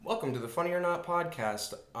Welcome to the Funny or Not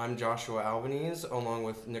podcast. I'm Joshua Albanese, along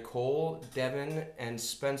with Nicole, Devin, and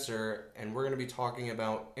Spencer, and we're going to be talking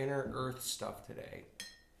about inner Earth stuff today.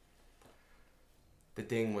 The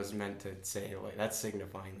ding was meant to say, like, that's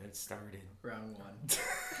signifying that it started. Round one.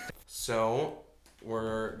 So,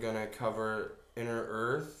 we're going to cover inner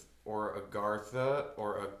Earth, or Agartha,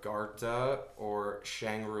 or Agartha, or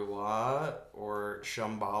Shangri-La, or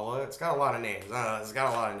Shambhala. It's got a lot of names. It's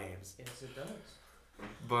got a lot of names. Yes, it does.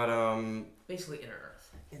 But, Basically inner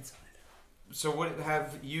Earth. Inside. So what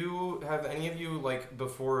have any of you, like,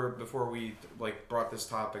 before we, like, brought this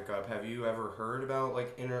topic up, have you ever heard about,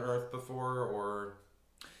 like, inner Earth before, or?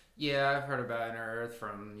 Yeah, I've heard about inner Earth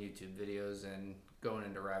from YouTube videos and going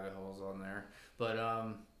into rabbit holes on there. But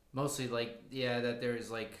mostly, like, yeah, that there's,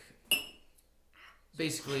 like,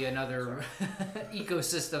 basically another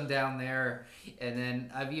ecosystem down there. And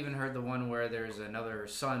then I've even heard the one where there's another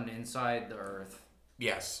sun inside the Earth.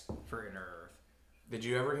 Yes. For inner Earth. Did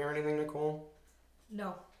you ever hear anything, Nicole?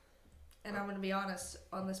 No. And I'm going to be honest,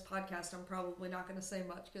 on this podcast, I'm probably not going to say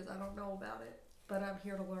much because I don't know about it. But I'm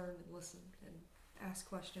here to learn and listen and ask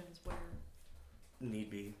questions where need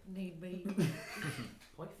be.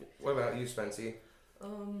 What about you, Spency?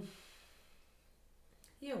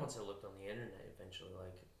 Yeah, once I looked on the internet, eventually,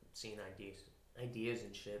 like, seeing ideas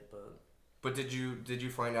and shit, But did you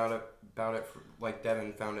find out about it, like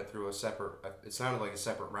Devin found it through a separate, it sounded like a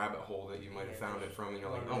separate rabbit hole that you might have found it from, and you're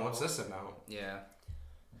like, oh, what's this about? Yeah.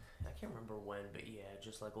 I can't remember when, but yeah,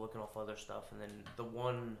 just, like, looking off other stuff, and then the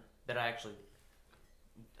one that I actually,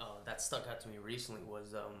 that stuck out to me recently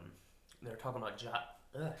was, they were talking about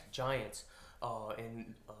giants,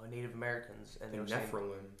 in Native Americans, and they were saying,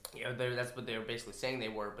 Nephilim. Yeah, that's what they were basically saying they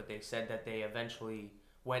were, but they said that they eventually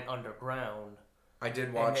went underground. I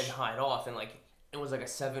did watch. And then hide off, and, like, it was like a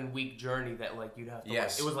 7-week journey that, like, you'd have to.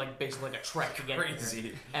 Yes. Like, it was like basically like a trek to get Crazy.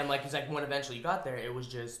 there. And, like, it's like when eventually you got there, it was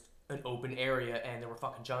just an open area, and there were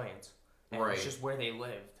fucking giants. And right. It's just where they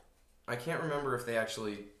lived. I can't remember if they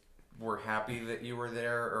actually were happy that you were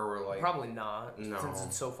there, or were like. Probably not. No. Since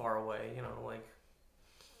it's so far away, you know, like.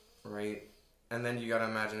 Right. And then you gotta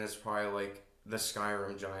imagine it's probably like the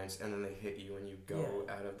Skyrim giants, and then they hit you and you go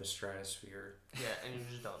out of the stratosphere. Yeah, and you're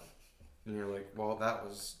just done. And you're like, well, that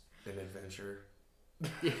was an adventure.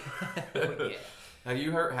 Yeah. Have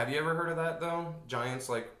you ever heard of that though? Giants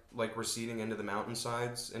like receding into the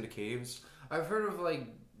mountainside, into caves. I've heard of, like,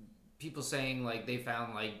 people saying, like, they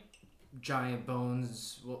found, like, giant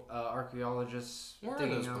bones, archaeologists. Where are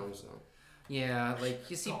those bones though? Yeah, like,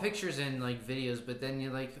 you see pictures in, like, videos, but then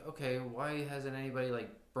you're like, okay, why hasn't anybody, like,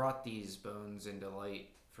 brought these bones into light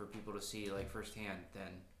for people to see, like, firsthand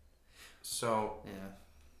then? So, yeah.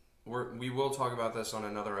 we will talk about this on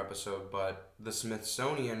another episode, but the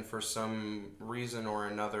Smithsonian, for some reason or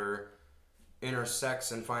another,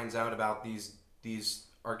 intersects and finds out about these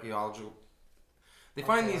archaeological... They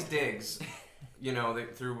find these digs, you know,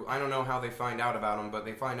 through... I don't know how they find out about them, but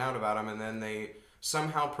they find out about them, and then they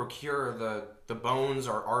somehow procure the bones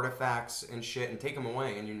or artifacts and shit and take them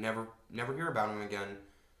away, and you never hear about them again.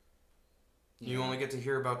 Yeah. You only get to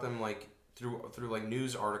hear about them, like, through like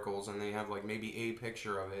news articles, and they have, like, maybe a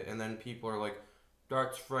picture of it, and then people are like,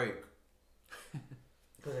 that's fake.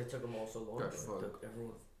 Because they took them all so long. That's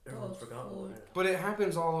Everyone's forgotten about it. But it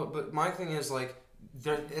happens but my thing is, like,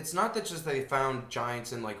 it's not that just they found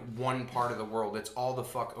giants in, like, one part of the world. It's all the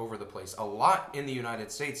fuck over the place. A lot in the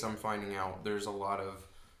United States, I'm finding out, there's a lot of...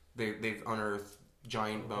 They've unearthed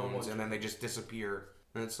giant bones, and then they just disappear.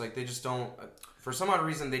 And it's like, they just don't... For some odd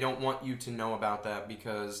reason, they don't want you to know about that,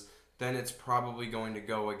 because then it's probably going to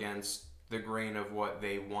go against the grain of what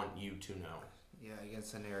they want you to know. Yeah,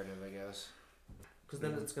 against the narrative, I guess. Because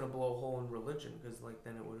then it's going to blow a hole in religion, because, like,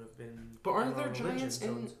 then it would have been... But aren't there giants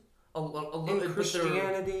in... A little in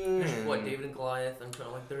Christianity, what, David and Goliath, and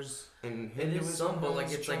like there's in it is some, but like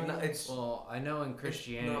it's like not, it's well, I know in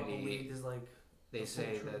Christianity is like they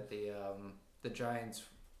say that the giants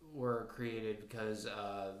were created because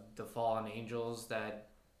the fallen angels that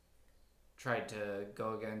tried to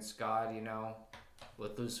go against God, you know,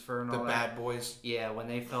 with Lucifer and all that. The bad boys. Yeah, when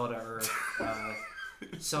they fell to Earth,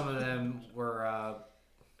 some of them were,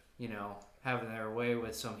 you know, having their way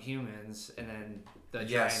with some humans, and then the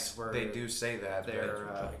giants were... they do say that. Where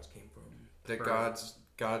giants came from. That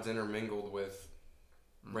God's intermingled with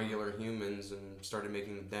regular humans and started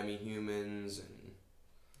making demi-humans and...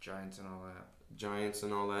 Giants and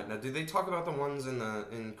all that. Now, do they talk about the ones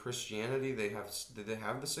in Christianity? Did they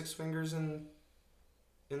have the 6 fingers in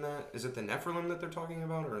that? Is it the Nephilim that they're talking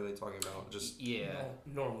about, or are they talking about just... Yeah.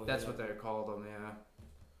 Normally. That's what they're called them, yeah.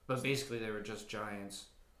 But basically they were just giants.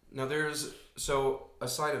 Now there's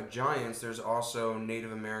aside of giants, there's also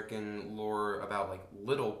Native American lore about like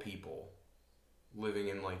little people living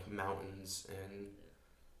in like mountains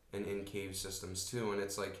and in cave systems too, and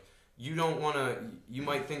it's like you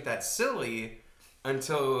might think that's silly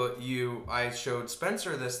until I showed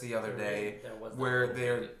Spencer this the other day where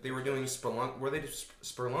they were doing were they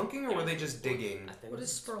spelunking or were they just digging? I think What it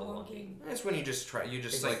is was spelunking? That's when you just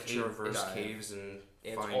It's like cave traverse dive. caves and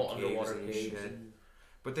It's find all caves underwater and caves. shit.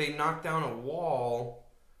 But they knocked down a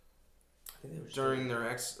wall I think they were just during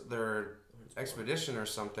doing- their expedition or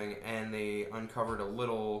something, and they uncovered a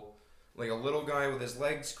little guy with his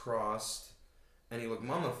legs crossed, and he looked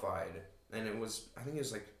mummified, and I think it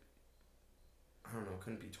was like, I don't know,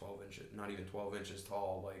 couldn't be 12 inches, not even 12 inches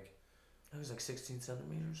tall, like It was like 16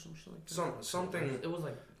 centimeters, some shit like that. something It was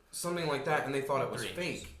like something like that, and they thought it was 3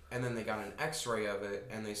 inches. fake, and then they got an X-ray of it,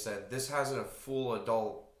 and they said this has a full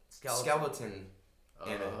adult skeleton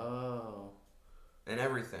in it Oh. and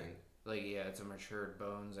everything. Like, yeah, it's a matured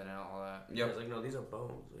bones and all that. I was like, no, these are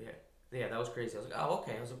bones. Yeah, that was crazy. I was like, oh,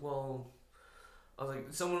 okay. I was like, well,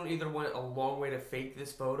 someone either went a long way to fake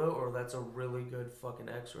this photo, or that's a really good fucking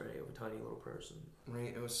X-ray of a tiny little person.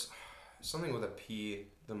 Right, it was something with a P,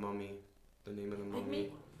 the mummy, the name of the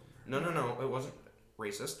mummy. Pygmy? No, it wasn't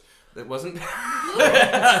racist. It wasn't.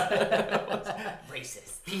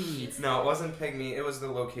 Racist. No, it wasn't Pygmy. It was the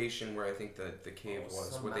location where I think the cave Oh,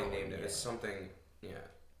 was. some What they mountain, named it. It's yeah. something. Yeah.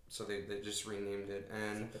 So they just renamed it,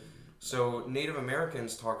 and so Native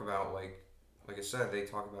Americans talk about like I said, they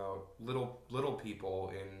talk about little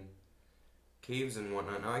people in caves and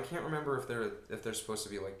whatnot. Now I can't remember if they're supposed to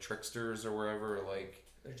be like tricksters or wherever, or like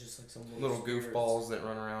They're just like some little spirits. goofballs that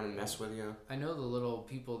run around and mess with you. I know the little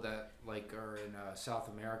people that like are in South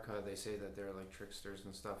America. They say that they're like tricksters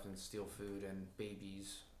and stuff and steal food and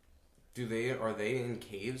babies. Are they in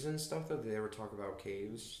caves and stuff though? Did they ever talk about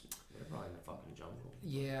caves? They're probably in the fucking jungle.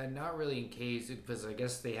 Yeah, not really in caves because I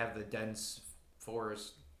guess they have the dense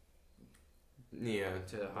forest Yeah.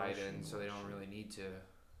 to hide in, so they don't really need to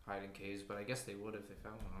hide in caves. But I guess they would if they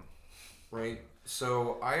found one. Right.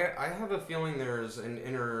 So I have a feeling there's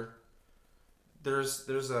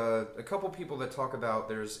a couple people that talk about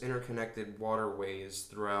there's interconnected waterways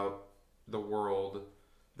throughout the world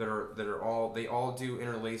that all do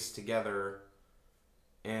interlace together,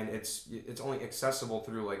 and it's only accessible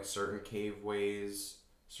through like certain caveways,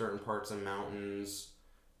 certain parts of mountains,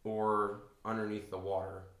 or underneath the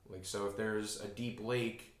water. Like, so if there's a deep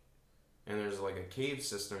lake and there's like a cave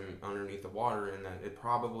system underneath the water, and that it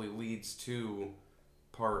probably leads to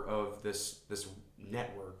part of this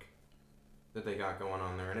network that they got going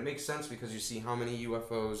on there. And it makes sense because you see how many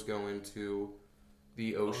UFOs go into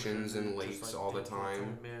the oceans and lakes just, like, all the deep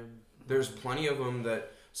time. man. There's plenty of them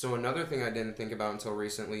that. So another thing I didn't think about until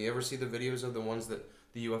recently. You ever see the videos of the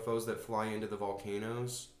UFOs that fly into the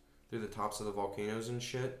volcanoes, through the tops of the volcanoes and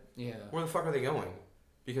shit? Yeah. Where the fuck are they going?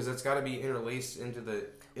 Because it's got to be interlaced into the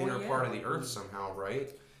inner part of the earth somehow, right?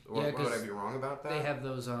 Or Yeah, would I 'cause be wrong about that? They have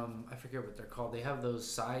those I forget what they're called. They have those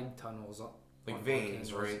side tunnels Like on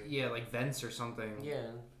veins, volcanoes. right? Yeah, like vents or something.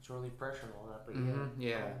 Yeah, it's relief pressure and all that, but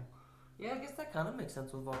Yeah. Yeah, I guess that kind of makes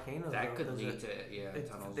sense with volcanoes. That though, could 'cause lead to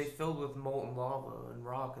tunnels. They filled with molten lava and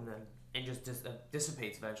rock, and then it just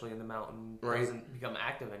dissipates eventually, and the mountain Right. doesn't become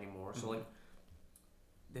active anymore. So like,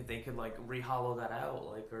 if they could like re-hollow that out,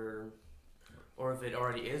 like or if it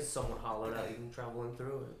already is somewhat hollowed out, you can travel in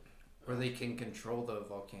through it. Or they can control the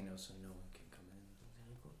volcano so no one can come in.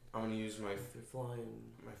 I'm gonna use my If you're flying,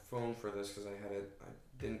 phone for this because I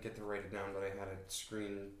didn't get to write it down, but I had a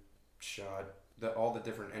screenshot all the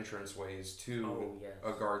different entrance ways to yes,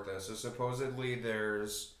 Agartha. So supposedly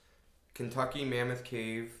there's Kentucky Mammoth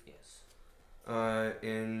Cave yes,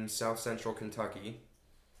 in South Central Kentucky.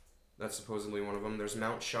 That's supposedly one of them. There's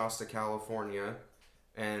Mount Shasta, California,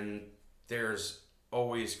 and there's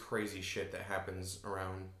always crazy shit that happens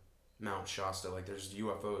around Mount Shasta. Like there's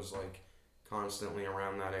UFOs like constantly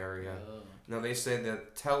around that area. Oh. Now they say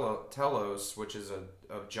that Telos, which is a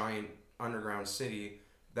giant underground city,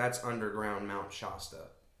 that's underground Mount Shasta,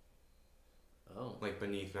 Oh. like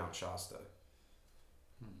beneath Mount Shasta.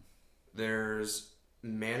 There's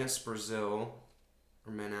Manaus, Brazil,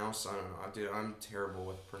 or Manaus. I don't know, dude. I'm terrible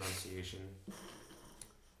with pronunciation.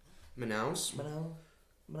 Manaus.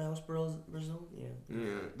 Manaus, Brazil, yeah.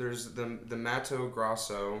 Yeah. There's the Mato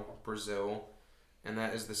Grosso, Brazil, and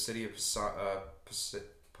that is the city of Posid.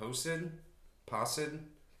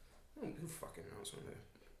 Who fucking knows what it?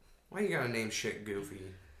 Why you gotta name shit goofy?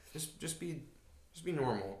 Just be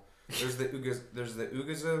normal. There's the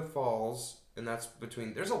Ugaza Falls, and that's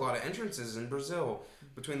between. There's a lot of entrances in Brazil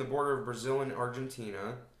between the border of Brazil and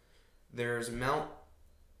Argentina. There's Mount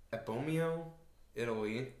Epomeo,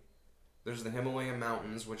 Italy. There's the Himalaya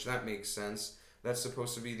Mountains, which that makes sense. That's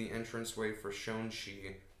supposed to be the entranceway for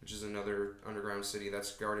Shonshi, which is another underground city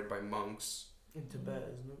that's guarded by monks. In Tibet,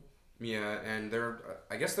 isn't it? Yeah, and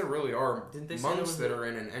I guess there really are Didn't they say there monks was that a- are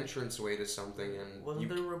in an entranceway to something, and Wasn't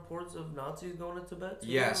there reports of Nazis going to Tibet too?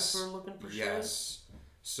 Yes. For looking for shit? yes.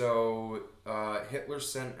 So Hitler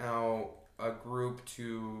sent out a group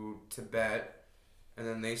to Tibet, and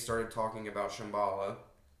then they started talking about Shambhala,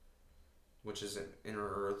 which is an inner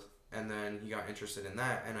Earth, and then he got interested in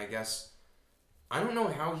that, and I guess I don't know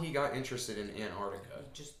how he got interested in Antarctica. He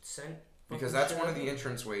just sent. Because fucking that's shit one of out the there.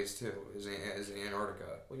 entranceways too, is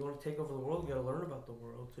Antarctica. Well, you want to take over the world, you gotta learn about the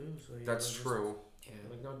world too. So you That's gotta true. Yeah.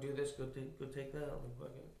 Just, like, no, do this. Go take that. Like, fuck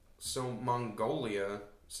it. So Mongolia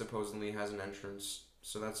supposedly has an entrance.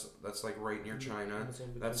 So that's like right near China. And the same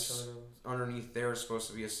between That's- China, Underneath there is supposed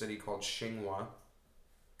to be a city called Xinhua.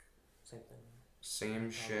 same thing. Same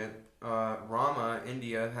shit. Rama,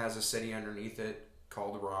 India, has a city underneath it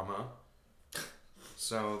called Rama.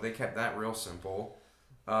 So they kept that real simple.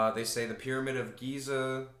 They say the Pyramid of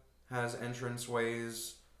Giza has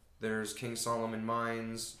entranceways. There's King Solomon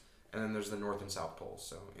Mines, and then there's the North and South Poles,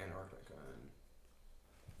 so Antarctica.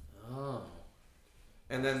 Oh.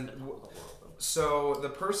 And then, so the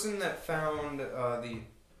person that found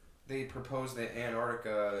they proposed that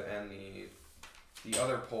Antarctica and the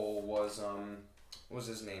other pole was what was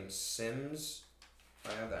his name? Sims. I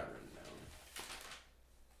have that written down. I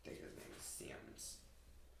think his name is Sims.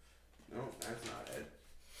 No, that's not it.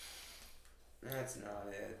 That's not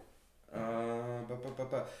it.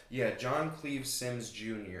 Yeah, John Cleve Sims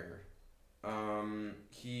Jr.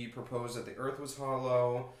 He proposed that the Earth was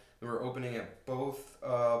hollow. They were opening at both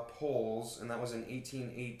poles, and that was in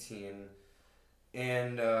 1818.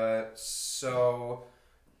 And I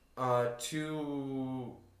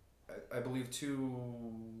believe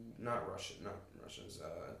not Russians.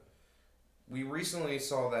 We recently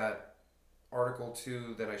saw that article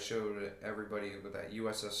too that I showed everybody with that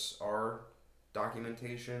USSR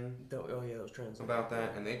documentation Oh yeah, it was translated. about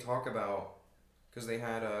that, and they talk about, because they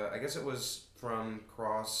had I guess it was from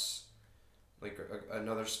Cross, like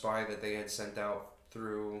another spy that they had sent out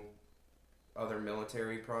through other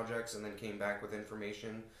military projects, and then came back with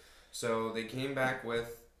information. So they came back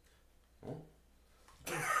with, oh,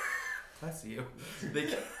 that's you.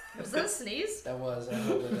 They Was that a sneeze? That was. I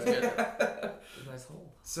hope it is. Nice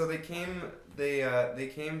hole. So they came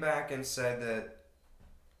back and said that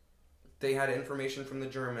they had information from the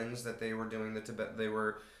Germans that they were doing they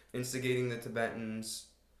were instigating the Tibetans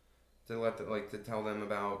to tell them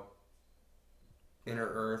about inner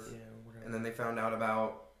Earth, Yeah, whatever. and then they found out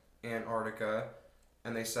about Antarctica,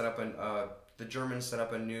 and they set up the Germans set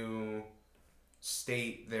up a new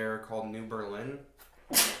state there called New Berlin.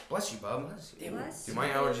 Bless you, bub. Bless Dude, my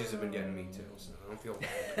allergies have been getting me too, so I don't feel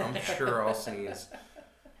bad. I'm sure I'll sneeze.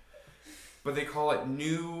 But they call it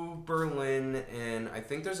New Berlin, and I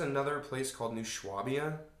think there's another place called New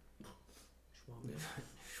Schwabia.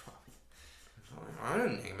 I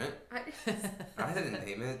didn't name it. I didn't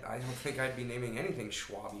name it. I don't think I'd be naming anything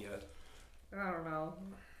Schwabia. I don't know.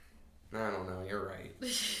 I don't know. You're right.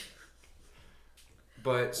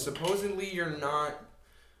 But supposedly you're not.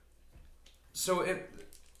 So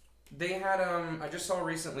they had I just saw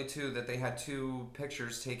recently too that they had 2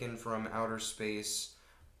 pictures taken from outer space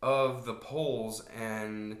of the poles,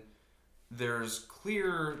 and there's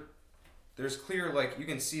clear like you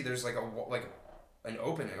can see there's like an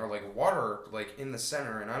opening or like water like in the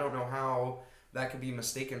center, and I don't know how that could be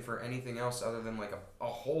mistaken for anything else other than like a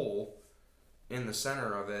hole in the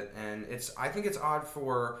center of it. And I think it's odd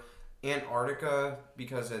for Antarctica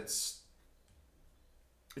because it's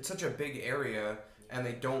such a big area, and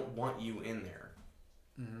they don't want you in there.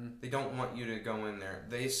 Mm-hmm. They don't want you to go in there.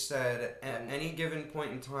 They said at any given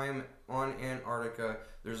point in time on Antarctica,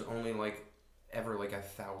 there's only ever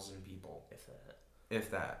 1,000 people, if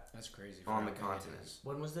that, That's crazy. on the continent.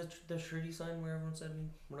 When was the treaty signed where everyone said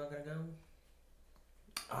we're not gonna go?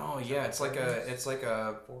 Oh yeah, it's like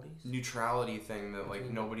a 40s. neutrality thing that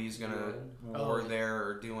Between nobody's gonna Oh, war yeah. there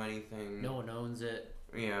or do anything. No one owns it.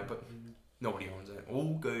 Yeah, but nobody owns it.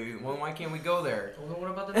 Okay, well why can't we go there? Well, then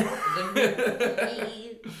what about the North?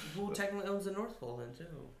 Then who technically owns the North Pole then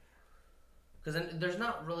too? Because then there's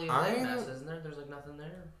not really a landmass, isn't there? There's nothing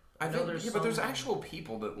there. I know think, there's but there's some- actual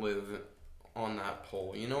people that live on that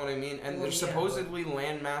pole. You know what I mean? And Well, there's yeah, supposedly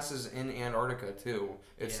land masses in Antarctica too.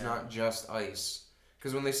 It's Yeah. not just ice.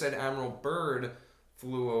 Because when they said Admiral Byrd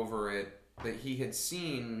flew over it, that he had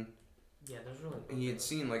seen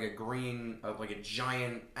like a green, like a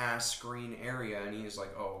giant ass green area, and he's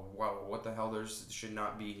like, oh wow, what the hell? Should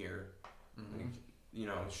not be here. Mm-hmm.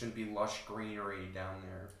 it shouldn't be lush greenery down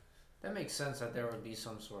there, That makes sense that there would be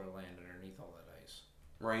some sort of land underneath all that ice.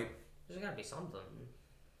 right? There's gotta be something,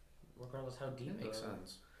 regardless how deep. That makes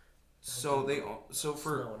sense. So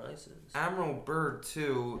for snow and ice is. Admiral Byrd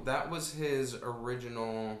too, that was his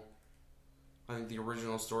original. I think the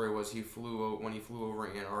original story was when he flew over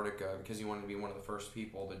Antarctica because he wanted to be one of the first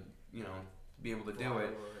people to be able to do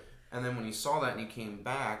it. And then when he saw that and he came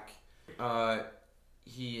back,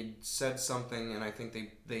 he had said something, and I think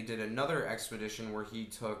they did another expedition where he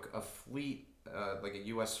took a fleet, like a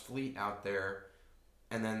U.S. fleet out there,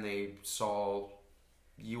 and then they saw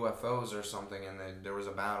UFOs or something, and then there was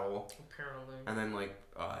a battle, Apparently. and then like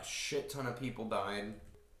a shit ton of people died,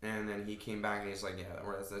 and then he came back and he's like, yeah,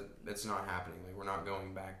 it's not happening. Like, we're not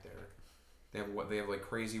going back there. They have like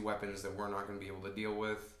crazy weapons that we're not going to be able to deal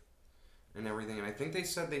with, and everything. And I think they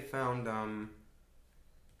said they found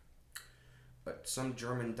some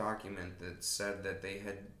German document that said that they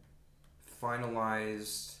had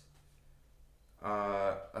finalized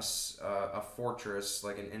a fortress,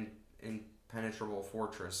 like an impenetrable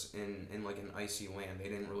fortress in like an icy land. They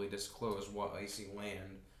didn't really disclose what icy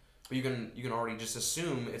land, but you can already just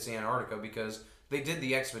assume it's Antarctica because they did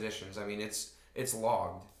the expeditions. I mean, it's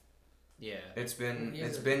logged. Yeah. It's been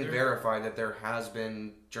verified that there has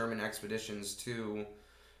been German expeditions too,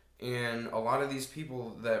 and a lot of these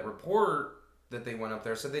people that report that they went up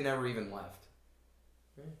there said they never even left.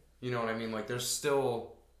 You know what I mean? Like, there's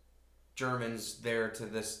still Germans there to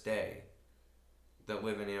this day that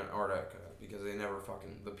live in Antarctica because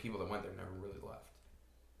the people that went there never really left.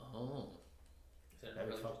 Oh. That'd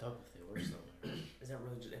be fucked up if they were still there. Is that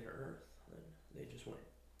really just inner Earth? Then they just went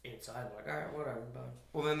inside, like, alright, whatever, bye.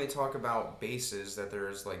 Well, then they talk about bases, that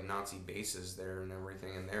there's like Nazi bases there and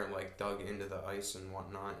everything, and they're like dug into the ice and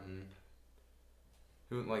whatnot, and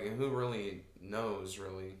who really knows,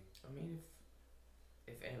 really? I mean,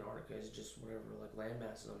 if Antarctica is just whatever, like,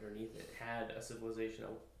 landmasses underneath it had a civilization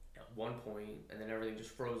at one point, and then everything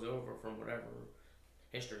just froze over from whatever.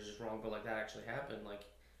 History's just wrong, but like that actually happened. Like,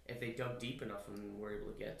 if they dug deep enough and were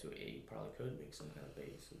able to get to it, you probably could make some kind of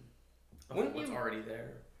base and what's already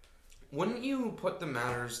there. Wouldn't you put the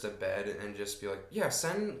matters to bed and just be like, yeah,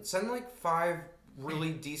 send like 5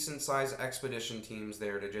 really decent sized expedition teams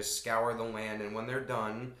there to just scour the land, and when they're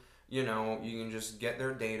done, you can just get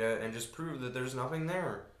their data and just prove that there's nothing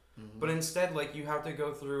there. Mm-hmm. But instead, like, you have to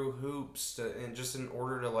go through hoops in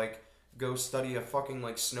order to like go study a fucking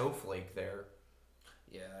like snowflake there.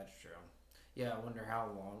 Yeah, that's true. Yeah, I wonder how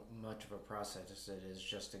much of a process it is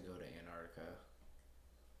just to go to Antarctica.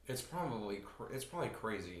 It's probably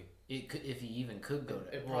crazy. If you even could go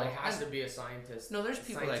to it probably has to be a scientist. No, there's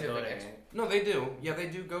people that go to No, they do. Yeah, they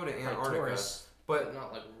do go to Antarctica. But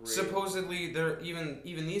not like really. Supposedly,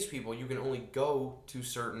 even these people, you can only go to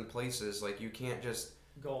certain places. Like, you can't just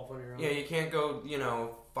go off on your own. Yeah, you can't go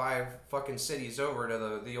 5 fucking cities over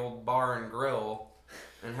to the old bar and grill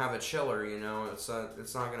and have a chiller. It's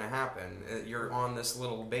not gonna happen. You're on this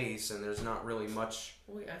little base, and there's not really much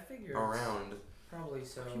I figure around. Probably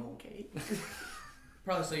so. Are you okay?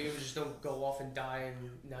 Probably so you just don't go off and die, and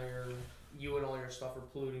now you and all your stuff are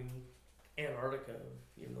polluting Antarctica,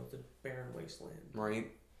 even though it's a barren wasteland.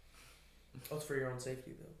 Right. Oh, it's for your own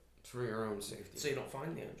safety, though. It's for your own safety. So you don't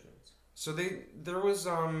find the entrance. So there was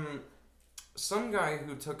some guy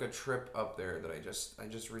who took a trip up there that I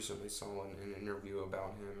just recently saw in an interview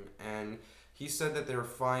about him, and he said that they're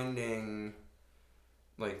finding,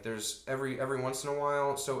 like, there's every once in a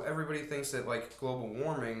while. So everybody thinks that, like, global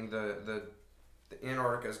warming, the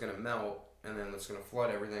Antarctica is gonna melt and then it's gonna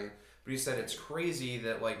flood everything. But he said it's crazy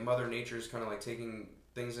that, like, Mother Nature is kind of like taking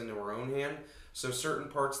things into her own hand. So certain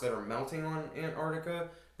parts that are melting on Antarctica,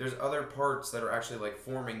 there's other parts that are actually like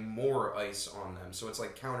forming more ice on them. So it's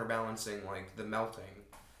like counterbalancing like the melting.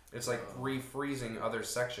 It's like refreezing other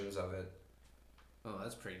sections of it. Oh,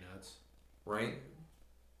 that's pretty nuts. Right?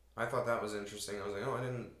 I thought that was interesting. I was like,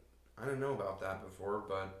 I didn't know about that before,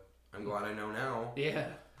 but I'm glad I know now. Yeah.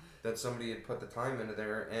 That somebody had put the time into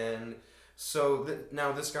there. And so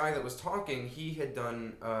now this guy that was talking, he had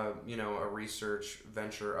done a research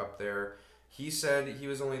venture up there. He said he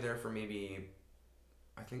was only there for maybe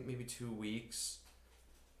 2 weeks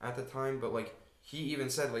at the time, but like he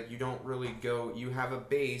even said, like, you don't really go, you have a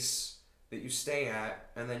base that you stay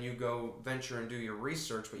at, and then you go venture and do your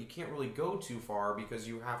research, but you can't really go too far because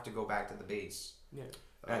you have to go back to the base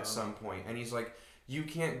at some point. And he's like, you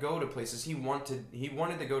can't go to places. He wanted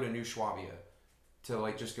to go to New Schwabia to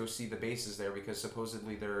like just go see the bases there because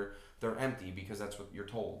supposedly they're empty, because that's what you're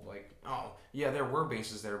told. Like, oh yeah, there were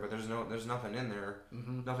bases there, but there's nothing in there,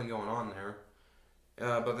 nothing going on there.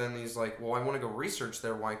 But then he's like, well, I want to go research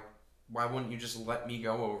there. Why why wouldn't you just let me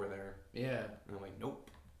go over there? Yeah. And I'm like, nope.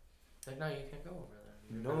 Like, no, you can't go over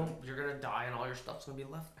there. No. You're gonna die and all your stuff's gonna be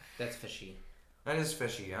left. That's fishy. That is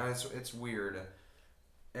fishy. It's weird.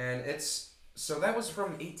 And so that was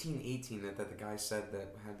from 1818 that the guy said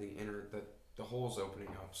that had the holes opening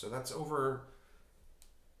up. So that's over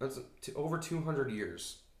 200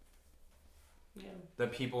 years Yeah.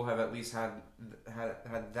 that people have at least had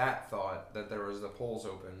that thought that there was the holes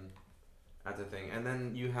open at the thing. And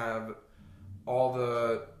then you have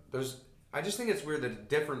I just think it's weird that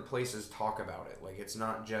different places talk about it. Like, it's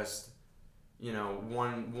not just,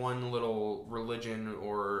 one little religion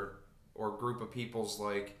or group of people's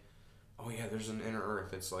like, oh yeah, there's an inner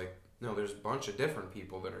earth. It's like, no, there's a bunch of different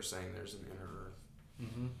people that are saying there's an inner earth.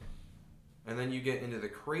 Mm-hmm. And then you get into the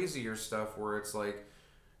crazier stuff where it's like,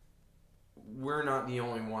 we're not the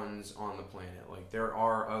only ones on the planet. Like, there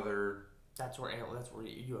are other... That's where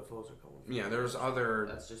UFOs are coming from. Yeah, there's other...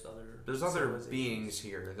 That's just other... There's other beings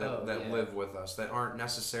here that yeah. live with us that aren't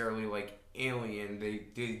necessarily like alien. They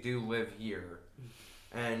do live here.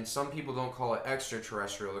 And some people don't call it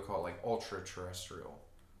extraterrestrial, they call it like ultra-terrestrial.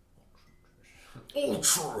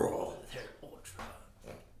 Ultra!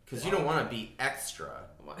 Because you don't want to be extra.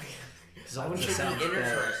 Because I all wouldn't the be sounds inner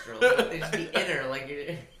better. terrestrial. They just be inner, like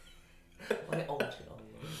you're... Like ultra.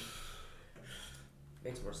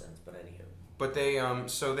 Makes more sense, but anywho. But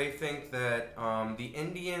they think that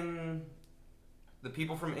the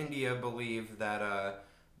people from India believe that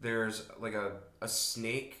there's like a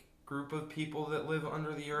snake group of people that live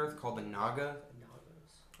under the earth called the Naga,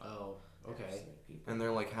 Oh, okay. and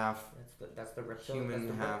they're like half That's the reptile.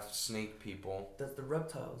 human, half snake people That's the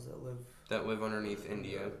reptiles that live underneath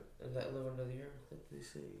India. That live under the earth that they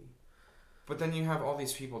see. But then you have all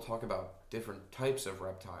these people talk about different types of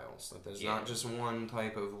reptiles. That there's not just one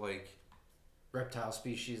type of like... Reptile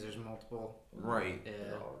species, there's multiple. Right.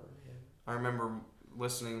 Yeah. I remember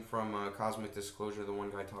listening from Cosmic Disclosure, the one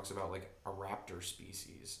guy talks about like a raptor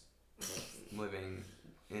species living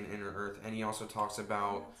in inner earth, and he also talks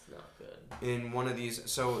about That's not good. in one of these.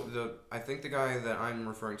 So I think the guy that I'm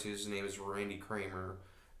referring to, his name is Randy Kramer,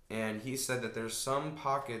 and he said that there's some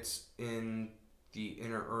pockets in the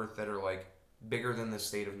inner earth that are like bigger than the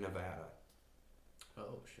state of Nevada.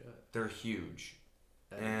 Oh shit. They're huge.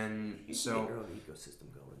 That- And You so can get your own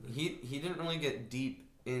ecosystem going. he didn't really get deep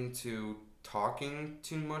into talking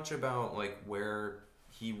too much about like where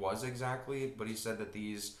he was exactly, but he said that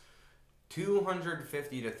these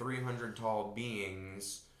 250 to 300 tall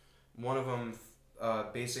beings, one of them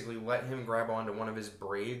basically let him grab onto one of his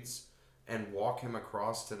braids and walk him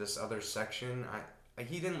across to this other section.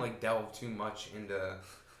 He didn't like delve too much into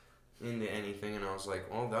anything, and I was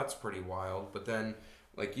like, well, that's pretty wild. But then,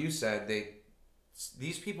 like you said,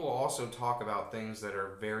 these people also talk about things that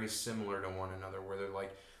are very similar to one another, where they're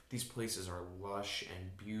like, these places are lush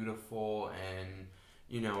and beautiful, and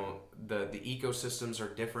the ecosystems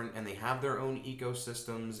are different, and they have their own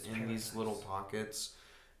ecosystems in these little pockets,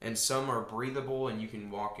 and some are breathable and you can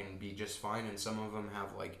walk and be just fine, and some of them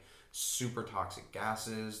have like super toxic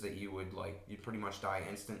gases that you'd pretty much die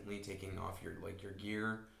instantly taking off your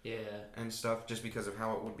gear and stuff, just because of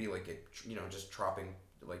how it would be like it just trapping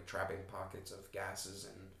pockets of gases.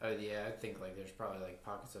 And yeah, I think like there's probably like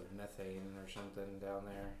pockets of methane or something down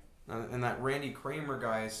there. and that Randy Kramer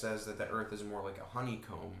guy says that the earth is more like a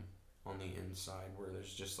honeycomb on the inside, where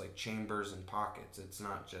there's just like chambers and pockets. It's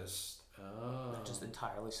not just Not just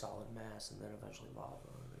entirely solid mass and then eventually lava.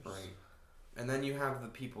 right. And then you have the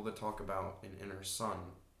people that talk about an inner sun,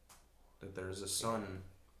 that there's a sun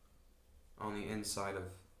on the inside of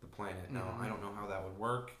the planet. Now, I don't know how that would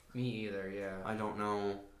work. Me either, yeah. I don't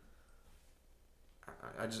know.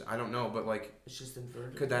 I don't know, but like, It's just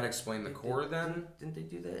inverted. could that explain the core then? Didn't they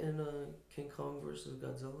do that in King Kong versus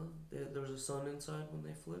Godzilla? There was a sun inside when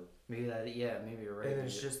they flipped. Maybe you're right. And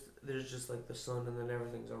there's just like the sun and then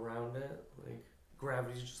everything's around it. Like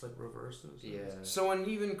gravity's just like reverses. Yeah. So an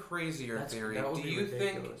even crazier theory. That would Do be you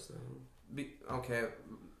think? ridiculous, though. Okay,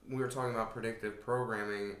 we were talking about predictive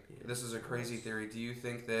programming. Yeah. This is a crazy theory. Do you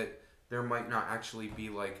think that there might not actually be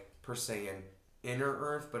like per se an inner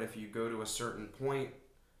Earth, but if you go to a certain point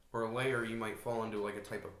or a layer, you might fall into like a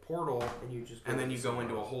type of portal, And then you go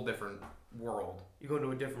into a whole different world. You go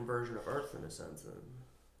into a different version of Earth in a sense, then,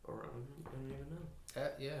 or I don't even know.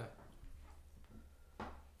 Yeah.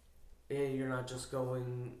 And you're not just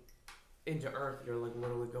going into Earth; you're like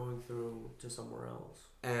literally going through to somewhere else.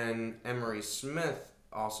 And Emery Smith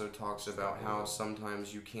also talks about how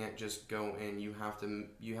sometimes you can't just go in. You have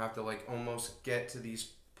to like almost get to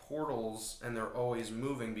these portals, and they're always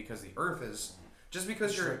moving because the Earth is just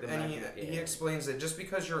because It's you're. like the And magnet, he explains that just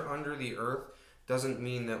because you're under the Earth doesn't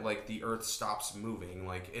mean that like the Earth stops moving.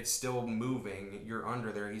 Like it's still moving. You're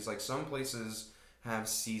under there. He's like some places have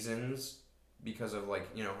seasons because of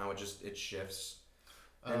like how it shifts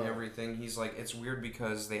and everything. He's like it's weird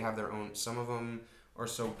because they have their own. Some of them are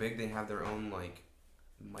so big they have their own like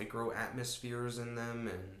micro atmospheres in them,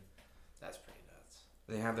 and that's pretty nuts.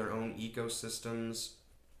 they have their own ecosystems.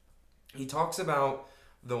 He talks about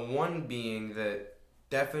the one being that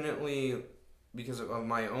definitely, because of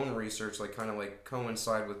my own research, like kind of like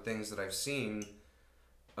coincide with things that I've seen,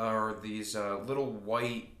 are these little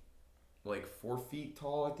white, like 4 feet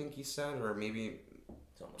tall, I think he said, or maybe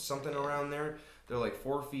something around there. They're like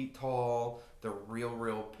 4 feet tall. They're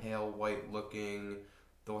real pale white looking.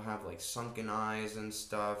 They'll have like sunken eyes and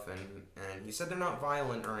stuff, and he said they're not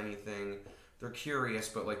violent or anything. They're curious,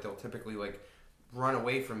 but like they'll typically like run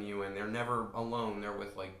away from you, and they're never alone. They're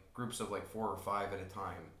with like groups of like 4 or 5 at a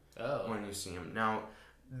time when you see them. Now,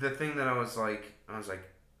 the thing that I was like,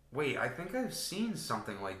 wait, I think I've seen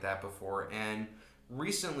something like that before. And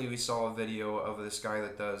recently we saw a video of this guy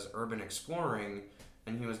that does urban exploring,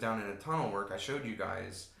 and he was down in a tunnel work. I showed you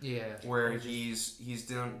guys. Yeah. Where he's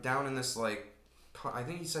down in this like, I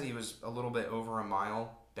think he said he was a little bit over a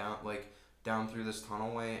mile down through this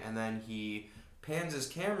tunnelway, and then he pans his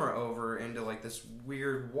camera over into like this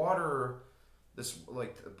weird water, this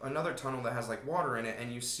like another tunnel that has like water in it,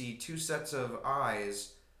 and you see 2 sets of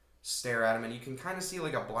eyes stare at him, and you can kind of see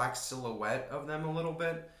like a black silhouette of them a little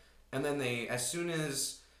bit, and then as soon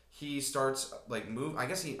as he starts like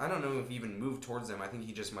I don't know if he even moved towards them. I think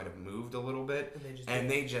he just might have moved a little bit, and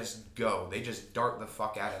they just dart the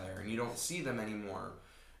fuck out of there, and you don't see them anymore.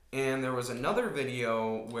 And there was another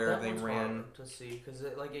video where they ran hard to see because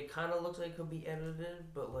it kind of looks like it could be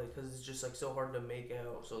edited, but like because it's just like so hard to make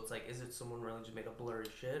out. So it's like, is it someone really just made a blurry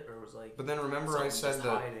shit, or was like? But then remember, I said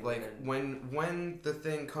that like when the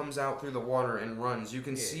thing comes out through the water and runs, you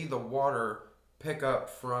can see the water pick up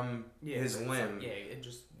from his limb. Like, it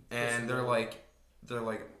just. And they're like,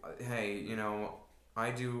 hey,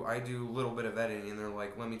 I do a little bit of editing, and they're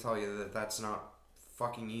like, let me tell you that's not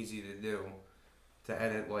fucking easy to do. To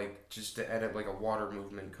edit like a water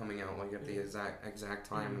movement coming out like at the exact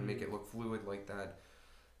time and make it look fluid like that.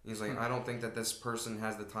 He's like, I don't think that this person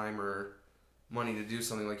has the time or money to do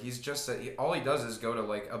something. Like he's just all he does is go to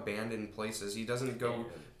like abandoned places. He doesn't go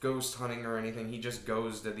ghost hunting or anything. He just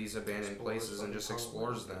goes to these abandoned places and just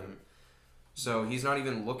explores them. So he's not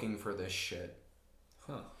even looking for this shit.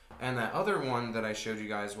 Huh. And that other one that I showed you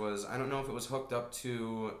guys was, I don't know if it was hooked up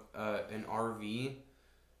to an RV.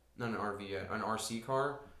 Not an RV, an RC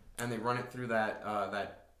car, and they run it through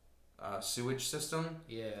that sewage system.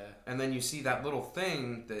 Yeah. And then you see that little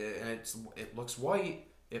thing, and it looks white.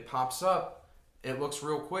 It pops up. It looks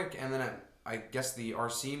real quick, and then I guess the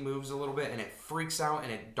RC moves a little bit, and it freaks out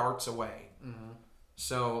and it darts away. Mm-hmm.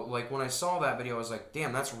 So like when I saw that video, I was like,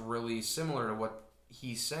 damn, that's really similar to what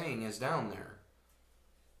he's saying is down there,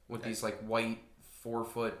 with these like white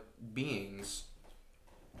 4-foot beings.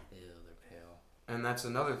 And that's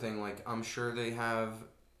another thing, like, I'm sure they have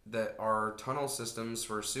that our tunnel systems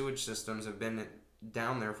for sewage systems have been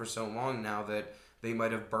down there for so long now that they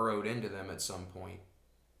might have burrowed into them at some point.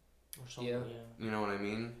 Or something, yeah. You know what I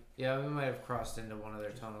mean? Yeah, we might have crossed into one of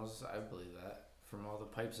their tunnels. I believe that. From all the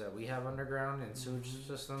pipes that we have underground and sewage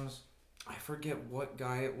systems. I forget what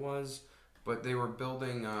guy it was, but they were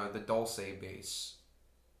building the Dulce base.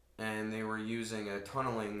 And they were using a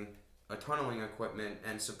tunneling equipment,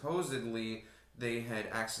 and supposedly they had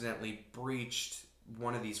accidentally breached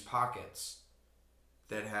one of these pockets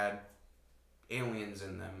that had aliens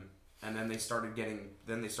in them, and then they started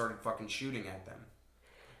fucking shooting at them.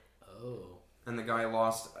 Oh. And the guy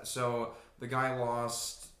lost.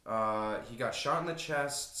 He got shot in the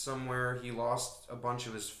chest somewhere. He lost a bunch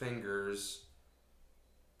of his fingers,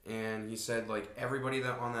 and he said like everybody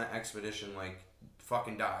that on that expedition like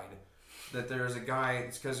fucking died. That there's a guy.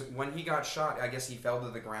 It's because when he got shot, I guess he fell to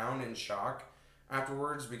the ground in shock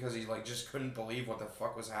afterwards because he like just couldn't believe what the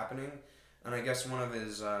fuck was happening, and I guess one of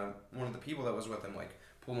the people that was with him like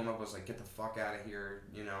pulled him up, was like, get the fuck out of here,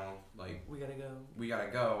 like we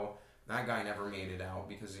gotta go. That guy never made it out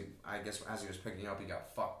because I guess as he was picking up he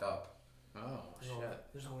got fucked up. Oh shit.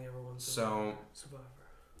 There's only ever one survivor.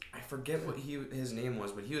 I forget what his name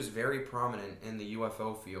was, but he was very prominent in the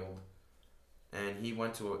UFO field, and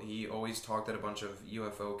he always talked at a bunch of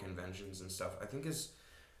UFO conventions and stuff.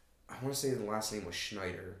 I want to say the last name was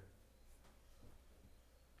Schneider.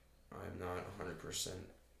 I'm not 100%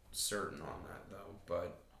 certain on that though,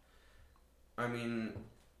 but I mean,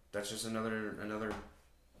 that's just another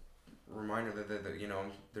reminder that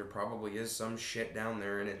there probably is some shit down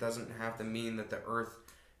there, and it doesn't have to mean that the Earth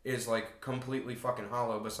is like completely fucking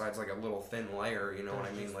hollow besides like a little thin layer, you know what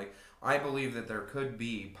I mean? Like I believe that there could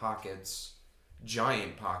be pockets,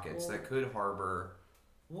 giant pockets that could harbor.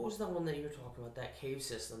 What was the one that you were talking about? That cave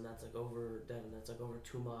system that's like over Devon, that's like over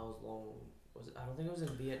 2 miles long. Was it? I don't think it was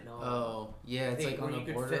in Vietnam. Oh, yeah, it's Think like on where the you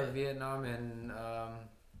could border fit- of Vietnam and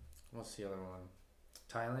what's the other one?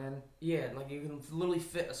 Thailand. Yeah, like you can literally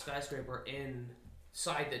fit a skyscraper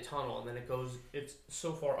inside the tunnel, and then it's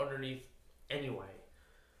so far underneath anyway.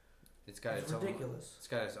 It's got It's its own. ridiculous. It's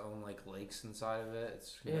got its own like lakes inside of it.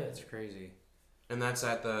 Yeah. It's crazy. And that's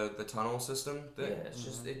at the tunnel system? Yeah, it's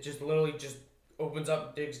just it just literally just opens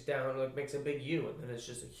up, digs down, like makes a big U, and then it's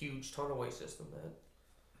just a huge tunnelway system.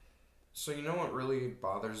 So you know what really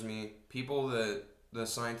bothers me? People the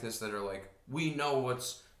scientists that are like, we know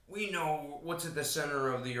what's at the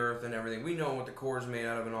center of the earth and everything. We know what the core is made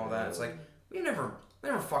out of and all that. It's like we never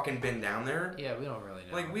fucking been down there. Yeah, we don't really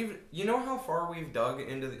know. Like you know how far we've dug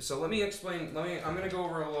into the. So let me explain. I'm gonna go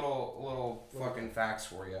over a little fucking facts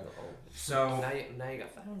for you. So Now you got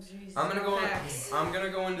Oh, jeez. I'm gonna go. Facts. I'm gonna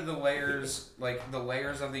go into the layers, like the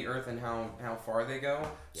layers of the Earth and how far they go.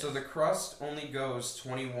 So Yes. the crust only goes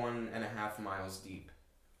 21.5 miles deep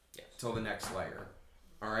Yes. till the next layer.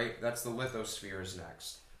 All right, that's the lithosphere is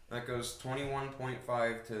next. That goes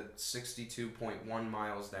 21.5 to 62.1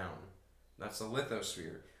 miles down. That's the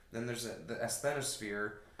lithosphere. Then there's the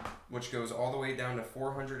asthenosphere, which goes all the way down to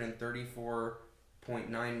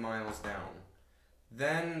 434.9 miles down.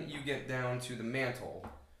 Then you get down to the mantle,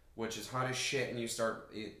 which is hot as shit, and it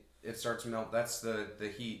starts to melt. That's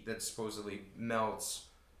the heat that supposedly melts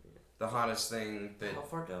the hottest thing that. How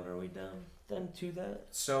far down are we down then to that?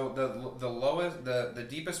 So the lowest the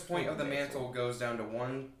deepest point of the mantle goes down to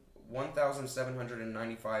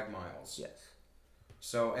 1,795 miles. Yes.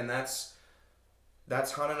 So and that's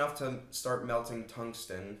hot enough to start melting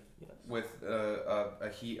tungsten Yes. with a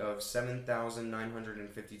heat of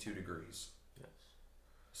 7,952 degrees. Yes.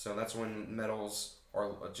 So that's when metals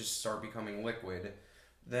are just start becoming liquid.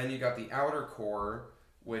 Then you got the outer core,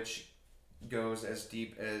 which goes as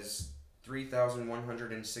deep as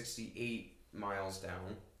 3,168 miles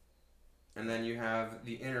down. And then you have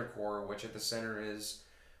the inner core, which at the center is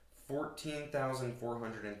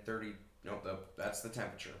 14,430. No, that's the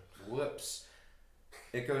temperature. Whoops.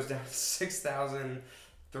 It goes down to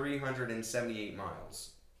 6,378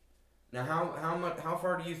 miles. Now, how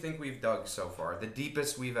far do you think we've dug so far? The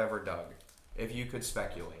deepest we've ever dug, if you could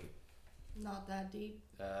speculate. Not that deep.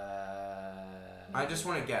 I just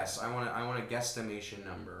want to guess. I want a guesstimation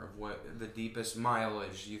number of what the deepest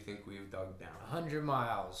mileage you think we've dug down. 100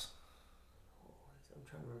 miles. I'm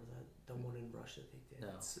trying to remember the one in Russia they did.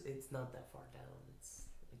 No. It's not that far down. It's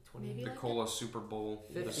like 20. Maybe The like Kola Super Bowl,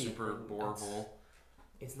 the 50. Super Borehole.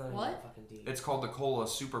 It's not What? even that fucking deep. It's called the Kola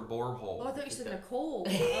Super Oh, I Borehole. thought you said Nicole.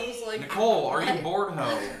 I was like, Nicole, are you what? bored,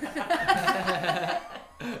 ho?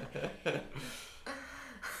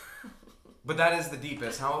 But that is the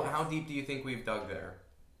deepest. How deep do you think we've dug there?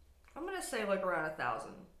 I'm gonna say like around 1,000.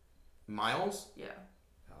 Miles? Yeah,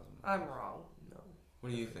 1,000 I'm wrong. No.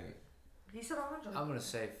 What do you think? He said 100. I'm gonna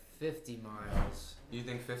say 50 miles. You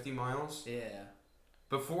think 50 miles? Yeah.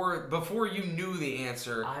 Before you knew the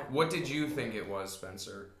answer, what did you think it was,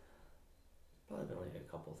 Spencer? Probably been like a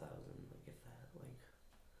couple thousand, like if that, like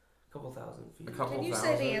a couple thousand feet. A couple Can you say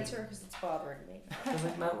thousand? the answer because it's bothering me? Because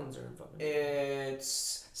like mountains are in fucking.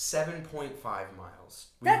 It's 7.5 miles.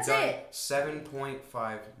 That's done it?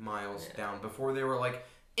 7.5 miles Yeah. down before they were like,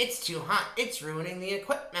 it's too hot, it's ruining the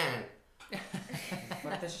equipment.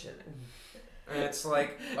 Fuck this shit. And it's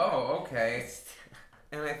like, oh, okay.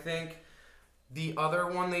 And I think the other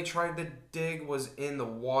one they tried to dig was in the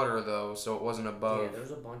water, though, so it wasn't above. Yeah,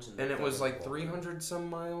 there's a bunch in there. And it was like 300 some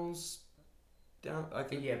miles down, I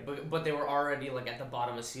think. Yeah, but they were already like at the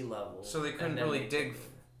bottom of sea level. So they and couldn't then really they dig took-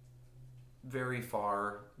 very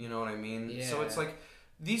far, you know what I mean? Yeah. So it's like,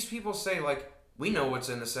 these people say, like, we know what's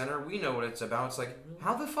in the center, we know what it's about. It's like,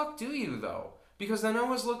 how the fuck do you, though? Because then I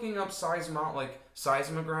was looking up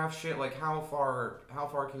seismograph shit, like how far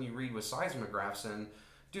can you read with seismographs? And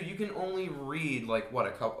dude, you can only read like what,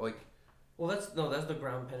 a couple, like Well, that's the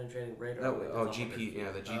ground penetrating radar. that, wave is oh 100 GP, feet. yeah,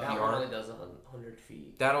 the That GPR. one only does 100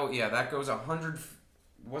 feet. that goes 100.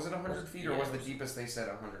 Was it 100 feet or Yeah, was it the was- deepest they said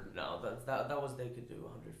 100? No, that was they could do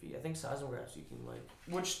 100 feet. I think seismographs you can like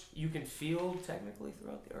Which you can feel technically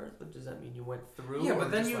throughout the earth, but does that mean you went through? yeah, or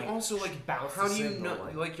but then just, you also like bounce how the do you signal,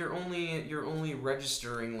 know like you're only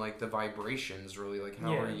registering like the vibrations really, like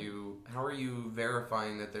how Yeah. are you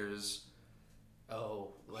verifying that there's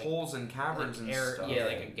Oh, like holes and caverns like and air, stuff? yeah,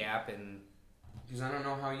 like a gap in. Because I don't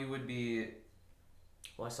know how you would be.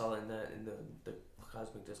 Well, I saw in the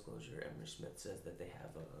Cosmic Disclosure, Emmer Smith says that they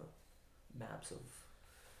have maps of.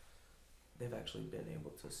 They've actually been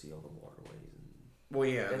able to see all the waterways Well,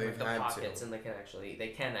 yeah, and they've like the had pockets, to. and they can actually,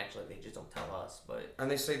 they just don't tell us. But And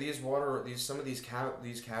they say some of these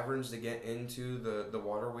caverns to get into the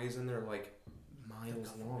waterways in there like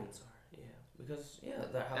miles the long. governments are, yeah, because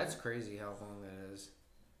That's crazy how long that is.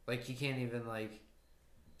 Like you can't even like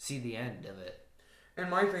see the end of it. And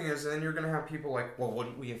my thing is, then you're gonna have people like, well,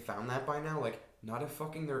 wouldn't we have found that by now? Like, not if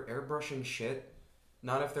fucking they're airbrushing shit.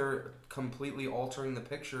 Not if they're completely altering the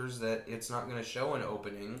pictures that it's not gonna show an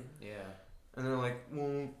opening. Yeah. And they're like,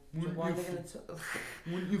 well,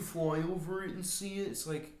 wouldn't you fly over it and see it? It's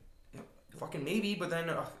like, yeah, fucking maybe, but then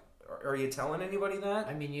are you telling anybody that?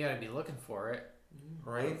 I mean, you gotta be looking for it. I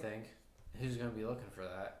Right? think. Who's gonna be looking for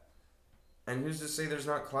that? And who's to say there's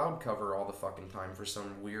not cloud cover all the fucking time for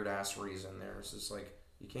some weird ass reason? It's just like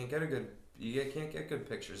you can't get good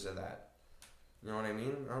pictures of that. You know what I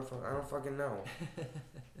mean? I don't fucking know.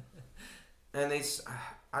 And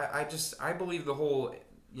I believe the whole,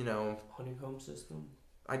 you know, honeycomb system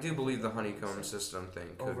I do believe the honeycomb system thing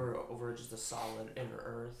could, over just a solid inner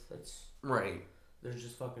Earth. That's right. there's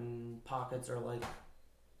just fucking pockets or like,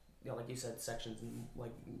 you know, like you said, sections and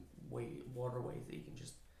like waterways that you can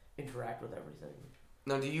just interact with everything.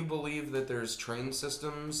 Now, do you believe that there's train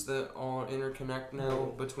systems that all interconnect now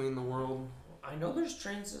between the world? I know there's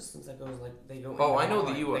train systems that goes like they go. Oh, into I know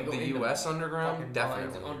mine- the they go U.S. into underground, fucking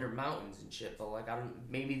definitely. mines under mountains and shit. But like I don't.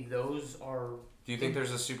 Maybe those are. Do you think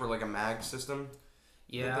there's a super like a mag system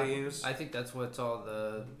Yeah. that they use? I think that's what's all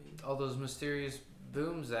those mysterious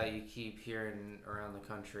booms that you keep hearing around the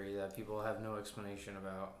country that people have no explanation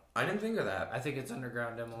about. I didn't think of that. I think it's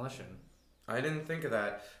underground demolition. I didn't think of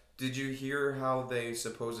that. Did you hear how they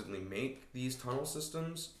supposedly make these tunnel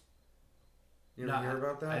systems? You ever hear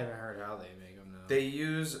about that? I haven't heard how they make them. No. They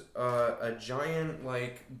use a giant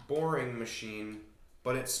like boring machine,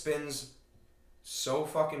 but it spins so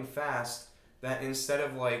fucking fast that instead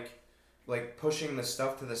of like pushing the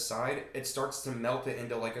stuff to the side, it starts to melt it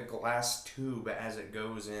into like a glass tube as it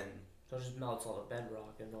goes in. So it just melts all the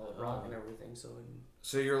bedrock and all the rock and everything.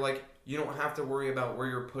 So you're like, you don't have to worry about where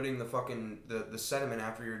you're putting the fucking the sediment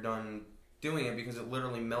after you're done doing it because it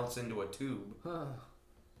literally melts into a tube.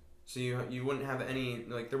 So you wouldn't have any,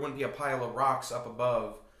 like, there wouldn't be a pile of rocks up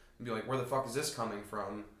above and be like, where the fuck is this coming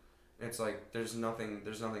from? It's like there's nothing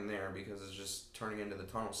there because it's just turning into the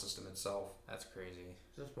tunnel system itself. That's crazy.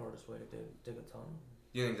 It's the smartest way to dig a tunnel.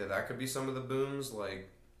 Do you think that could be some of the booms, like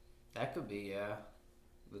That could be, yeah.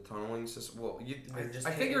 the tunneling system? Well, Just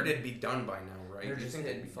I figured it'd be done by now, right? They're You just think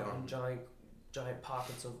hitting it'd be fucking done? giant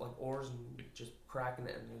pockets of like ores and just cracking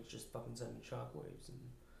it, and it's just fucking sending shockwaves. And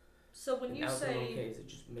So when you out the little say caves, it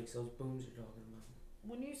just makes those booms you're talking about.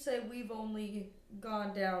 when you say we've only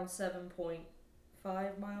gone down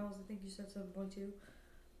 7.5 miles, I think you said 7.2.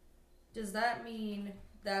 Does that mean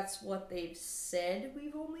that's what they've said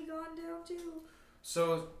we've only gone down to?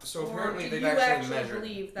 So Or apparently do they've you actually actually measured.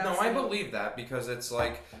 believe that's No, I the- believe that because it's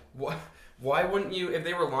like, why wouldn't you? If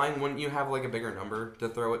they were lying, wouldn't you have like a bigger number to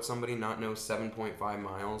throw at somebody? Not know 7.5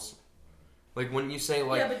 miles. Like, wouldn't you say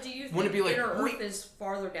like? yeah, but do you wouldn't it think be like, inner wait- Earth is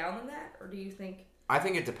farther down than that, or do you think? I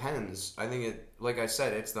think it depends. I think it, like I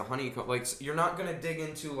said, it's the honeycomb. Like, you're not gonna dig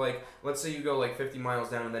into like, let's say you go like 50 miles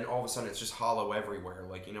down and then all of a sudden it's just hollow everywhere.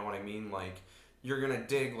 Like, you know what I mean? Like, you're gonna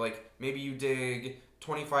dig like maybe you dig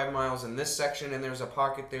 25 miles in this section and there's a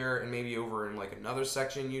pocket there, and maybe over in like another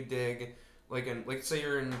section you dig like say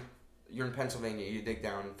you're in Pennsylvania, you dig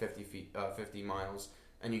down 50 miles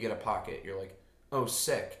and you get a pocket. You're like, oh,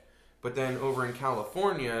 sick. But then over in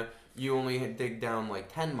California, you only dig down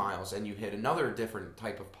like 10 miles and you hit another different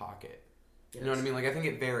type of pocket. You know what I mean? Like, I think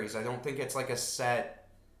it varies. I don't think it's like a set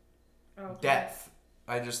depth.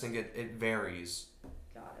 I just think it varies.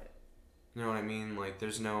 Got it. You know what I mean? Like,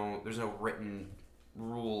 there's no written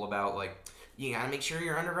rule about like, you gotta make sure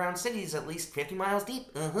your underground city is at least 50 miles deep.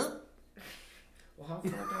 Well,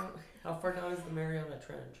 how far down is the Mariana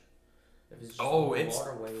Trench? If it's just Oh, all the it's-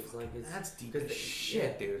 waterways, like That's deep 'cause as they- shit,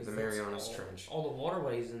 yeah, dude. 'cause The that's Marianas all- Trench. All the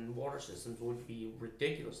waterways and water systems would be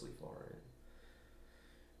ridiculously far in.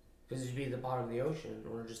 Because you'd be at the bottom of the ocean,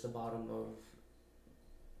 or just the bottom of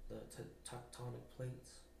the tectonic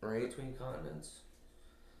plates Right? between continents.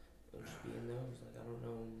 It would just be in those. Like, I don't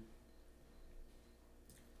know.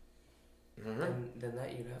 Mm-hmm. And then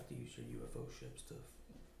that you'd have to use your UFO ships to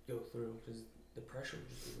go through, because the pressure would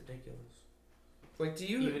just be ridiculous. Like, do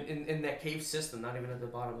you Even in that cave system, not even at the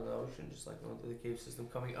bottom of the ocean, just like the cave system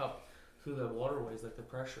coming up through the waterways, like the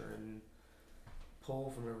pressure and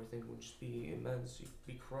pull from everything would just be immense. You'd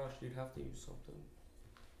be crushed. You'd have to use something.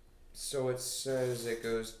 So it says it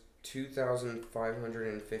goes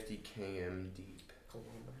 2,550 km deep.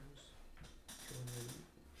 Kilometers.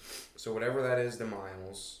 So whatever that is, the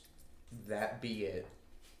miles, that be it.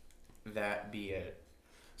 That be it.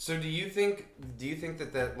 So do you think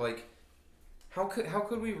that like, how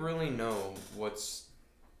could we really know what's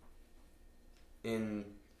in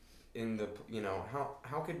the, you know,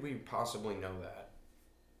 how could we possibly know that?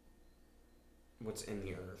 What's in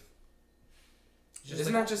the earth?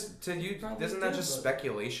 Isn't that just to you? Isn't that just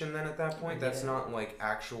speculation then? At that point, that's not like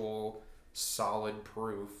actual solid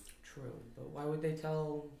proof. True, but why would they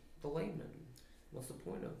tell the layman? What's the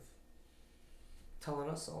point of telling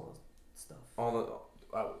us all this stuff? All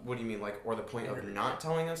the what do you mean, like, or the point of not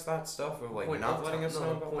telling us that stuff, or like Point not of letting us know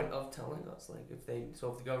the about point that? of telling us, like, if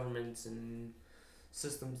the governments and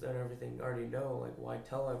systems and everything already know, like, why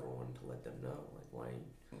tell everyone to let them know?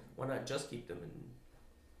 Like, why not just keep them in?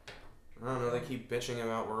 I don't know. They keep bitching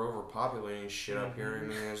about we're overpopulating shit up here. I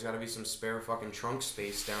mean, there's got to be some spare fucking trunk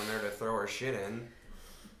space down there to throw our shit in.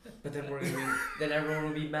 But then then everyone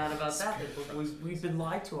will be mad about that. We've been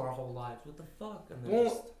lied to our whole lives. What the fuck? And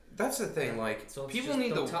Well, that's the thing. Like, so it's people just,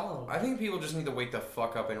 need don't to. tell 'em. I think people just need to wake the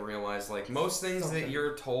fuck up and realize, like, most things that Something.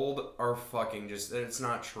 you're told are fucking just. It's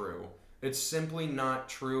not true. It's simply not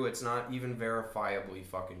true. It's not even verifiably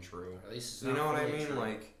fucking true. Or at least it's You not know what I fully mean? true.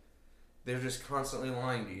 Like, they're just constantly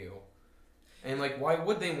lying to you. And, like, why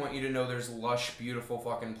would they want you to know there's lush, beautiful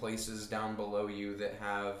fucking places down below you that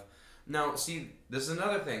have... Now, see, this is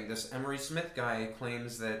another thing. This Emery Smith guy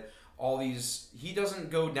claims that all these... He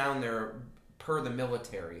doesn't go down there per the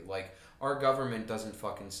military. Like, our government doesn't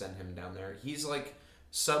fucking send him down there. He's, like,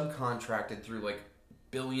 subcontracted through, like,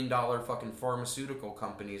 billion-dollar fucking pharmaceutical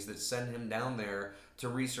companies that send him down there to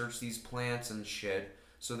research these plants and shit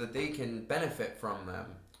so that they can benefit from them.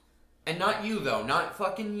 And not you, though. Not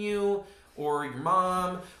fucking you or your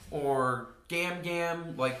mom or Gam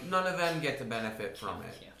Gam. Like, none of them get to benefit from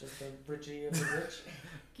it. Just the richie of the rich.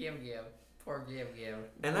 Gam Gam. Poor Gam Gam.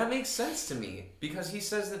 And that makes sense to me because he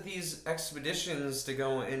says that these expeditions to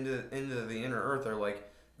go into the inner earth are like,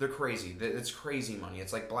 they're crazy. It's crazy money.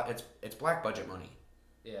 It's like it's black budget money.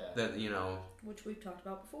 Yeah. That, you know, Which we've talked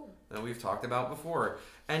about before. that we've talked about before.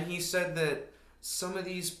 And he said that some of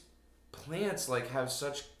these plants like have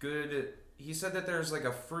such good... He said that there's like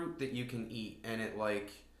a fruit that you can eat and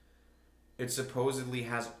it supposedly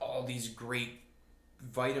has all these great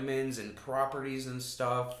vitamins and properties and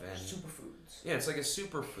stuff, and Superfoods. yeah, it's like a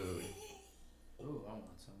superfood. Ooh, I want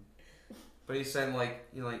some. But he said like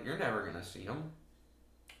you're never gonna see them.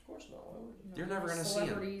 Of course not. Why would you? You're never gonna see 'em.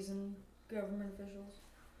 Celebrities and government officials.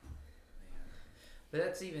 But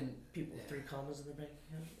that's even People with 3 commas in their bank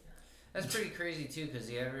account. that's pretty crazy too, because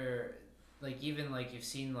you ever like even like you've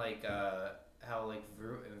seen like how like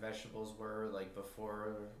fruit and vegetables were like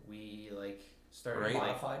before we like started Right. like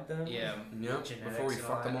Modified them. yeah Yep. genetics Before we and all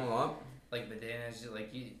fucked them that. all up, Like bananas,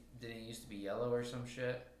 like you didn't it used to be yellow or some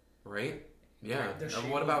shit. right? Yeah. Their And shape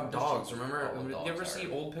what of- about their dogs? shape of- Remember? Oh, you dogs ever are- see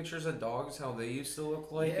old pictures of dogs? How they used to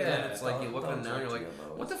look like? And Yeah, then it's like you look at them now and you're like,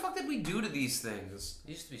 GMOs. what the fuck did we do to these things?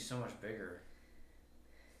 It used to be so much bigger.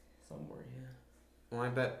 Somewhere, yeah. Well, I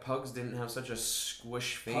bet pugs didn't have such a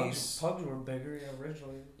squish face. Pugs were bigger, yeah,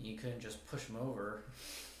 originally. You couldn't just push them over.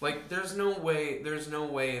 Like, there's no way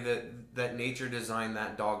that nature designed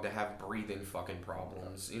that dog to have breathing fucking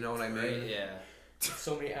problems. You know what I mean? Right? Yeah.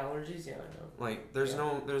 So many allergies, yeah, I know. Like, there's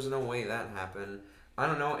no way that happened. I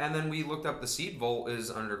don't know. And then we looked up the seed vault is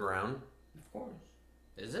underground. Of course.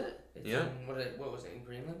 Is it? It's Yeah. in, what was it, in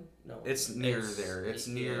Greenland? No. It's near It's- there. It's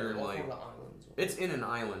yeah, near One like of the islands. it's in an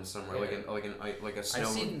island somewhere, Yeah. like a snow. I've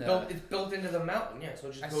seen It's built into the mountain, yeah, so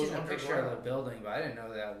it just I goes seen a picture of the underground. building, but I didn't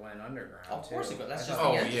know that went underground. Of course too. it goes. That's I just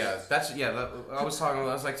thought- Oh the end. yeah, I was talking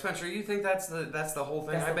about. I was like, Spencer, you think that's the whole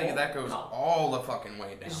thing? That's I the bet you whole- that goes no. all the fucking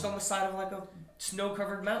way It's just on down. the side of like a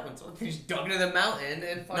snow-covered mountain. So you just dug into the mountain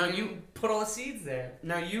and fucking you- put all the seeds there.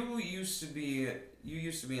 Now you used to be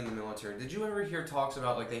in the military. Did you ever hear talks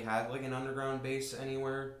about like they had like an underground base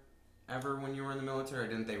anywhere, ever when you were in the military? Or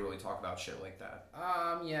didn't they really talk about shit like that?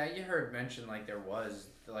 Yeah, you heard mention like there was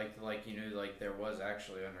like you knew like there was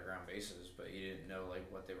actually underground bases, but you didn't know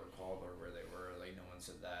like what they were called or where they were. Like no one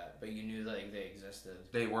said that, but you knew like they existed.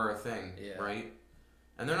 They were a thing, Yeah. right?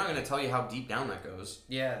 And they're not going to tell you how deep down that goes.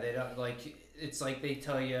 Yeah, they don't like. It's like they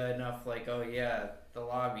tell you enough. Like, oh yeah, the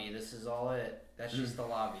lobby. This is all it. That's just the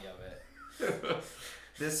lobby of it.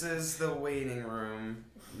 This is the waiting room,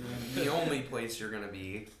 the only place you're gonna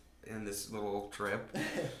be in this little trip.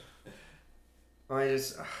 I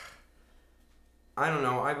don't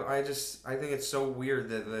know. I think it's so weird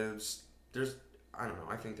that there's I don't know.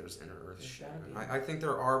 I think there's inner Earth There's shit. gotta be. I think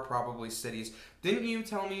there are probably cities. Didn't you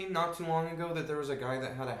tell me not too long ago that there was a guy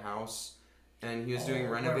that had a house and he was doing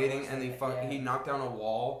where renovating was and that? he knocked down a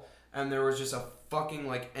wall and there was just a fucking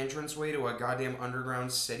like entranceway to a goddamn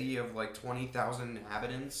underground city of like 20,000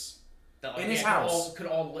 inhabitants That, in his could house.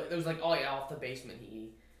 It was like, oh yeah, off the basement. He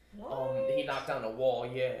knocked down a wall,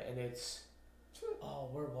 yeah, and it's. Oh,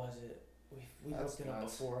 where was it? We That's looked it up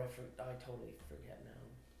nuts. before. I totally forget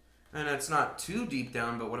now. And it's not too deep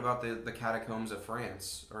down, but what about the catacombs of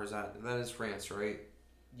France? Or is that is France, right?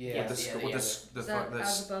 Yeah. With the, yeah, with yeah, the, Is the, that the,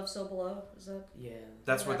 as above, so below? Is that? Yeah.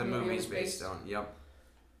 that's that what the movie movie's was based based? on. Yep.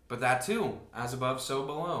 But that too, as above, so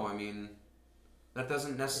below. I mean, that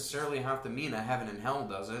doesn't necessarily have to mean a heaven and hell,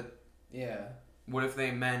 does it? Yeah. What if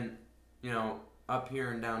they meant, up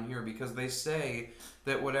here and down here? Because they say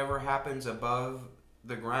that whatever happens above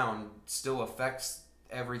the ground still affects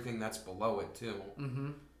everything that's below it too. Mm-hmm.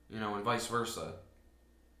 And vice versa.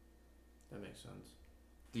 That makes sense.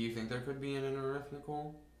 Do you think there could be an inner Earth,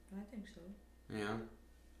 Nicole? I think so. Yeah.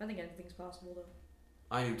 I think anything's possible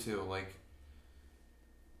though. I do too. Like,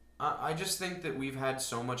 I just think that we've had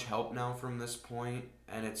so much help now from this point,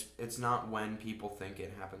 and it's not when people think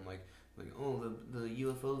it happened. Like oh, the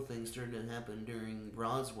UFO thing started to happen during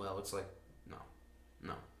Roswell. It's like,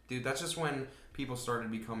 no, dude. That's just when people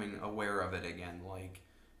started becoming aware of it again. Like,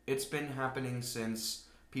 it's been happening since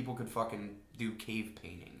people could fucking do cave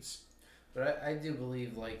paintings. But I do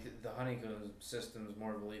believe like the honeycomb system is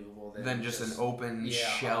more believable Than just an open yeah,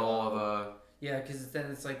 shell of a. Yeah, because then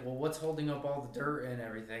it's like, well, what's holding up all the dirt and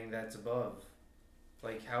everything that's above?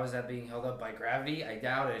 Like, how is that being held up by gravity? I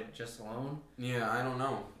doubt it, just alone. Yeah, I don't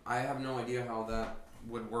know. I have no idea how that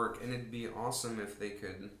would work, and it'd be awesome if they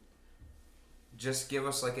could just give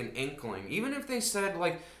us like an inkling. Even if they said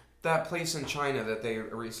like that place in China that they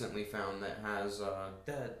recently found that has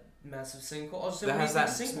That massive sinkhole. Oh, so that what has do you that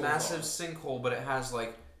think sinkholes massive are? sinkhole, but it has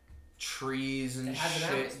like trees and It has an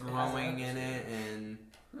shit atmosphere. It has an growing in atmosphere. it. And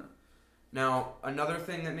now another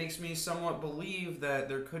thing that makes me somewhat believe that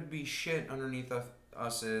there could be shit underneath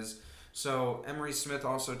us is, so Emery Smith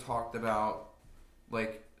also talked about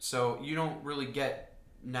like, so you don't really get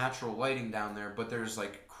natural lighting down there, but there's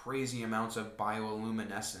like crazy amounts of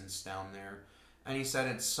bioluminescence down there, and he said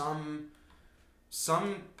it's some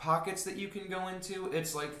pockets that you can go into,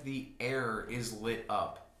 it's like the air is lit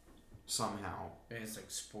up somehow. And it's like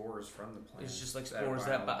spores from the plant. It's just like spores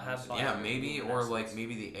that have Yeah, maybe, or like bioluminescence.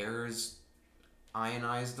 maybe the air is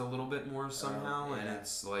ionized a little bit more somehow, and yeah.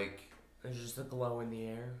 it's like, There's just a glow in the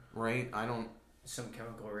air. right? I don't. some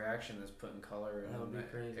chemical reaction that's putting color in That would be the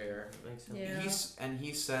crazy. air. That makes sense. Yeah.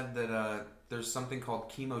 He said that there's something called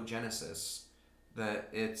chemogenesis, that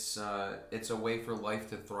it's a way for life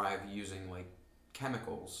to thrive using like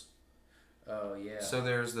chemicals. Oh yeah. So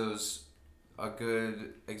there's those. A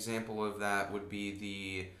good example of that would be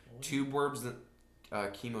the tube worms that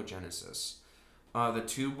chemogenesis. The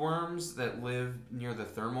tube worms that live near the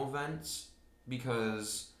thermal vents,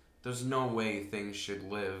 because there's no way things should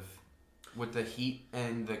live with the heat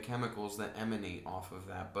and the chemicals that emanate off of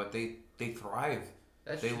that, but they thrive.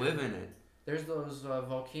 That's They true. live in it. There's those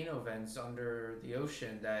volcano vents under the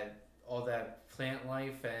ocean that all that plant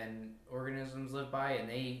life and organisms live by, and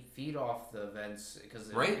they feed off the vents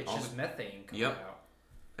because Right. it's just methane coming Yep. out.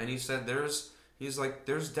 And he said there's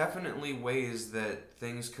definitely ways that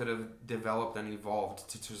things could have developed and evolved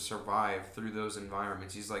to survive through those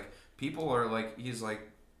environments. He's like, people are like,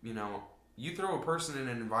 you throw a person in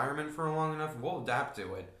an environment for long enough, we'll adapt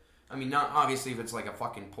to it. I mean, not obviously if it's like a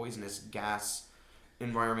fucking poisonous gas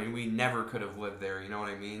environment, we never could have lived there, you know what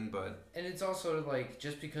I mean? But And it's also like,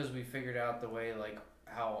 just because we figured out the way like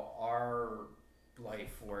how our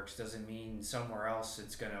life works doesn't mean somewhere else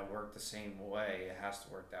it's gonna work the same way. It has to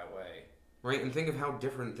work that way. right, and think of how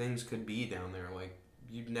different things could be down there. Like,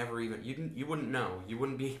 you wouldn't know. You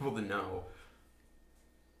wouldn't be able to know.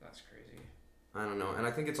 That's crazy. I don't know. And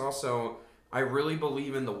I think it's also, I really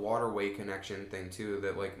believe in the waterway connection thing too,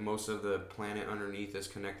 that like most of the planet underneath is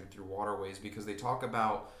connected through waterways, because they talk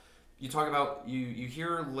about, you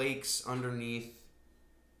hear lakes underneath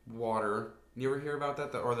water. You ever hear about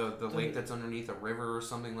that? Or the lake that's underneath a river or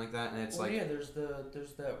something like that, and it's Well, like, yeah, there's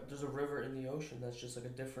a river in the ocean that's just like a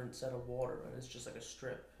different set of water, and it's just like a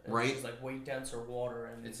strip. And Right. It's just like way denser water,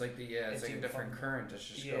 and It's like it's It's like a even different fun. current that's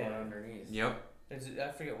just Yeah. going underneath. yep. I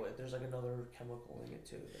forget what. There's like another chemical in it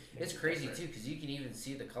too. that makes It's it crazy different. too, because you can even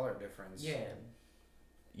see the color difference. Yeah.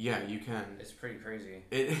 Yeah, you can. It's pretty crazy.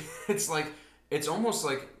 It's like, it's almost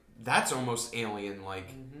like, that's almost alien. Like,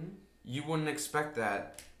 Mm-hmm. you wouldn't expect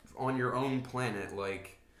that on your own planet.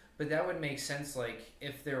 Like, But that would make sense, like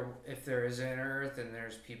if there is an Earth and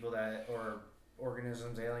there's people that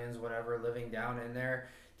organisms, aliens, whatever, living down in there,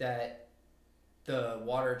 that the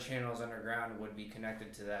water channels underground would be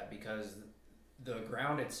connected to that because the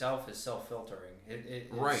ground itself is self-filtering. It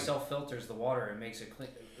Right. self-filters the water and makes it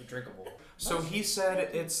drinkable. So he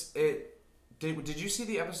said Did you see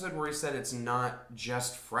the episode where he said it's not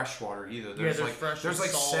just fresh water either? There's fresh there's and like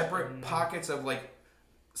salt separate and- pockets of like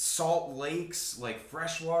salt lakes, like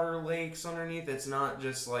freshwater lakes underneath. It's not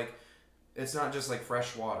just like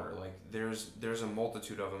fresh water. Like there's a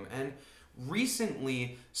multitude of them. And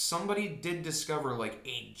recently somebody did discover like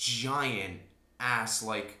a giant ass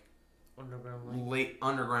like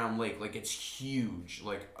underground lake. Like it's huge.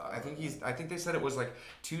 Like I think they said it was like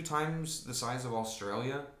 2 times the size of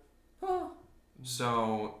Australia. Huh.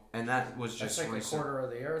 So, and that was That's just like recent, a quarter of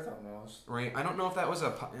the earth almost. right? I don't know if that was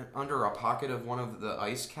under a pocket of one of the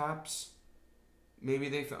ice caps. Maybe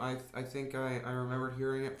I think I remembered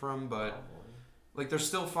hearing it from, but like they're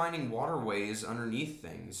still finding waterways underneath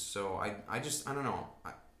things. So I don't know.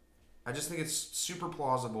 I just think it's super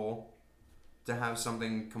plausible to have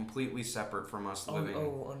something completely separate from us living.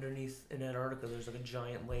 Underneath in Antarctica, there's like a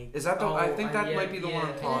giant lake. Is that the? I think that yeah, might be the one I'm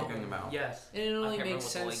yeah. talking about. Yes. And it I only can't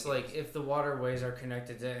makes remember what the sense, lake like, is. if the waterways are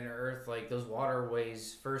connected to inner Earth, like, those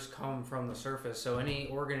waterways first come from the surface, so any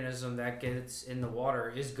organism that gets in the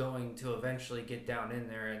water is going to eventually get down in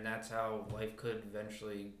there, and that's how life could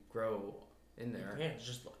eventually grow in there. Yeah, it's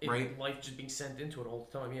just Right. life just being sent into it all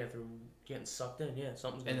the time. Yeah, through getting sucked in. Yeah,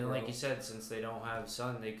 something's gonna And then, grow. like you said, since they don't have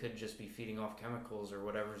sun, they could just be feeding off chemicals or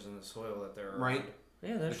whatever's in the soil that they're Right.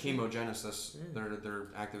 Yeah, The that's true. chemogenesis. Yeah. They're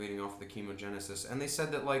activating off the chemogenesis, and they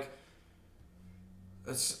said that like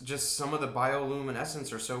it's just some of the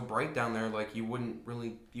bioluminescence are so bright down there, like you wouldn't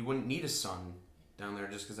need a sun down there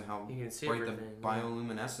just because of how You can see bright everything. the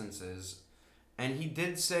bioluminescence is. And he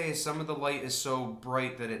did say some of the light is so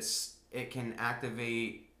bright that it can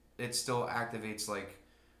activate. It still activates like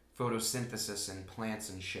photosynthesis in plants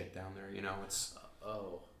and shit down there. You know, it's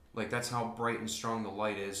like that's how bright and strong the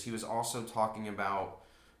light is. He was also talking about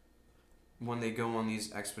when they go on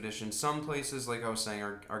these expeditions. Some places, like I was saying,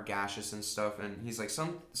 are gaseous and stuff. And he's like,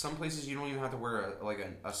 some places you don't even have to wear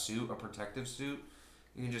a suit, a protective suit.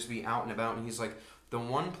 You can just be out and about. And he's like, the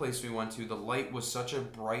one place we went to, the light was such a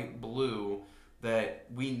bright blue that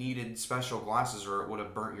we needed special glasses or it would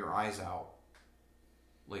have burnt your eyes out.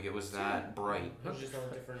 Like it was that bright. It's just on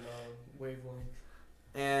a different wavelength.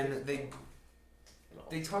 And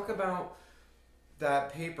they talk about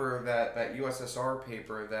that paper, that USSR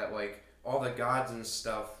paper, that like all the gods and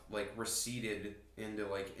stuff like receded into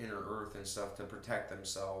like inner Earth and stuff to protect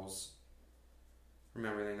themselves from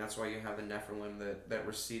everything. That's why you have the Nephilim that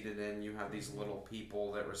receded in. You have these little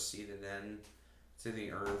people that receded in to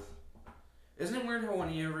the Earth. Isn't it weird how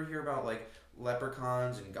when you ever hear about like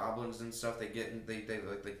leprechauns and goblins and stuff, they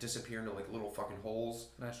disappear into like little fucking holes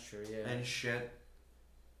That's true, yeah. and shit?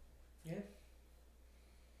 Yeah.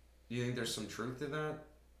 Do you think there's some truth to that?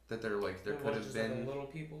 That there could have just been, like a little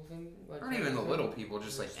people thing. Like not even the little people,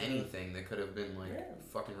 just like Just, anything that could have been like yeah,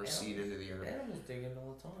 fucking recede into the earth. Animals dig in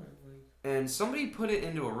all the time. Like, And somebody put it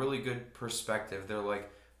into a really good perspective. They're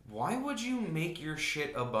like, why would you make your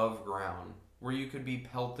shit above ground where you could be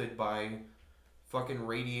pelted by fucking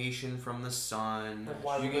radiation from the sun? Like,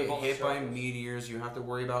 why You live get on the hit by surface? meteors. You have to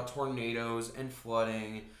worry about tornadoes and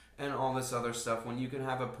flooding and all this other stuff when you can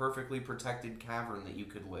have a perfectly protected cavern that you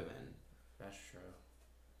could live in. That's true.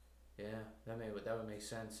 Yeah, that would make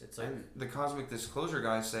sense. It's like And the cosmic disclosure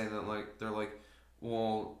guys say that like they're like,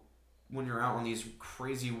 well, when you're out on these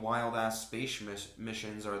crazy wild ass space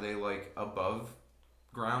missions, are they like above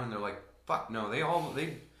ground? And they're like, fuck no.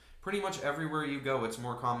 They pretty much everywhere you go, it's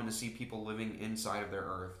more common to see people living inside of their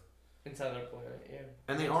Earth. inside their planet, yeah.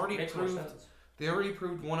 And they Makes- already makes more proved sense. they already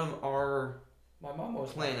proved one of our My mom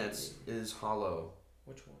was planets is hollow.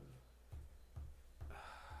 Which one?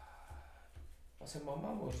 I said my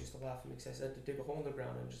mom always used to laugh at me because I said to dig a hole in the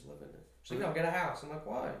ground and just live in it. She's like, no, get a house. I'm like,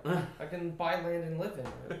 why? I can buy land and live in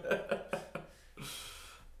it.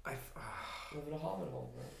 Live in a hobbit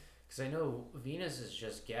hole, bro. because I know Venus is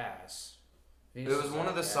just gas. It Venus was is one all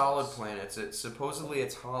of the gas. solid planets. It supposedly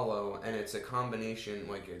it's hollow and it's a combination.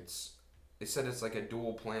 Like they said it's like a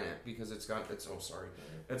dual planet because it's got its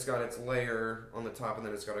layer on the top and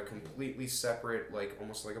then it's got a completely separate, like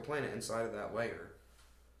almost like a planet inside of that layer.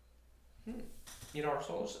 In our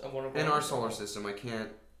solar system? In our solar system, I can't.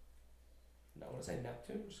 No, I want to say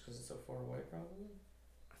Neptune just because it's so far away, probably.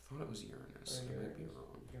 I thought it was Uranus. Or I might be Uranus.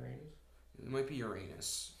 wrong. Uranus. It might be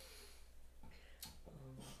Uranus.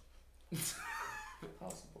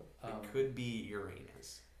 Possibly. It could be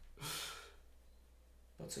Uranus.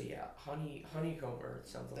 But so yeah, honeycomb Earth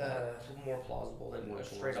sounds a lot Uh, more plausible than more a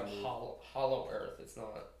straight up plausible. hollow Earth. It's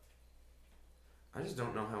not. I just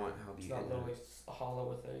don't know how It's the not literally a hollow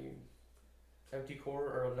with a empty core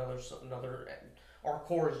or another. Our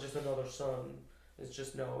core is just another sun. It's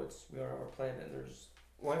just we are our planet. And there's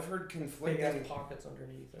Well, I've heard big conflicting. ass pockets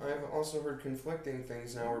underneath. I've also heard conflicting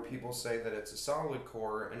things now where people say that it's a solid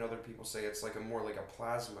core and other people say it's like a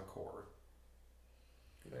plasma core.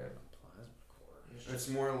 Yeah. Plasma core. It's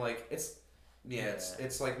more like it's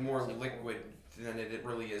like more It's like liquid than it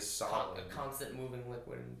really is solid. a constant moving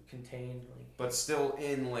liquid and contained like. But still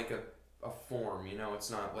in like a form, you know,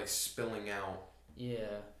 it's not like spilling out.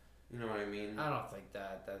 Yeah. You know what I mean? I don't think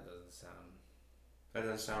that doesn't sound. That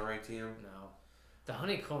doesn't sound right to you? No. The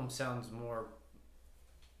honeycomb sounds more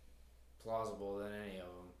plausible than any of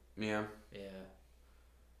them. Yeah. Yeah.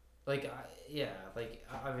 Like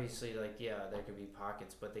obviously, like, yeah, there could be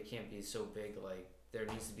pockets, but they can't be so big. Like, there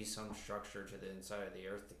needs to be some structure to the inside of the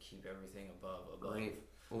earth to keep everything above. Right.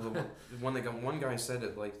 Well, one guy said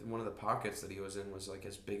that like one of the pockets that he was in was like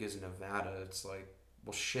as big as Nevada. It's like,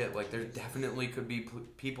 well, shit. Like there definitely could be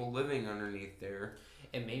people living underneath there.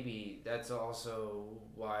 And maybe that's also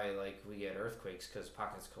why, like, we get earthquakes, because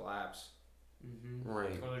pockets collapse. Mm-hmm.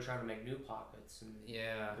 Right. Or they're trying to make new pockets, and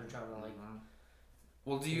Yeah. they're trying to like.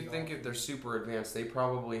 Well, do you think if they're super advanced, they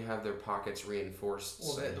probably have their pockets reinforced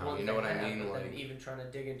Well, the somehow? ones You know they what I have, mean? but Like, then even trying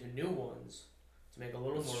to dig into new ones to make a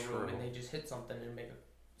little That's more room, true. and they just hit something and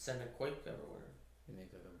send a quake everywhere. They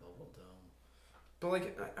make like a bubble dome. but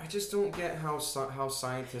like, I just don't get how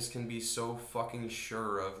scientists can be so fucking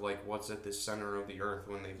sure of like what's at the center of the Earth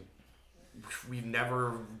when we've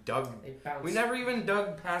never dug. They bounce. We never even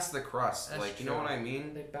dug past the crust. That's like, you know true. what I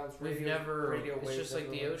mean? They bounce We've radio. never. Radio It's waves just like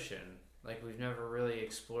the everywhere. ocean. Like, we've never really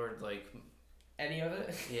explored, like, Any of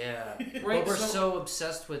it? yeah. Right. But we're so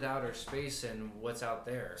obsessed with outer space and what's out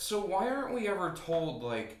there. So why aren't we ever told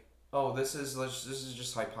like, oh, this is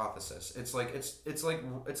just hypothesis? It's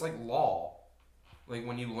like law. Like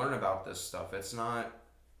when you learn about this stuff, it's not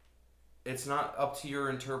up to your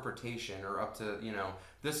interpretation or up to, you know,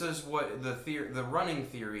 this is what the running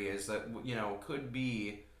theory is that, you know, could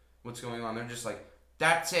be what's going on. They're just like,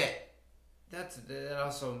 that's it. That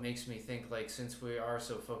also makes me think, like, since we are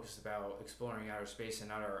so focused about exploring outer space and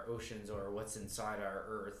not our oceans or what's inside our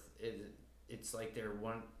Earth, it's like they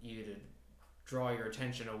want you to draw your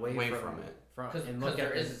attention away from it. and Because look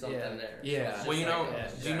there at is this- something yeah. there. Yeah. it's Well, you just know, like,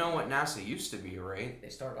 yeah, do you know what NASA used to be, right? They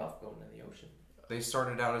started off going in the ocean. They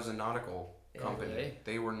started out as a nautical Yeah, company. really?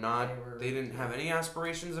 They were not. They didn't have any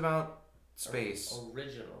aspirations about space.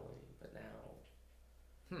 Originally, but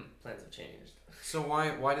now plans have changed. So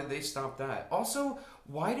why did they stop that? Also,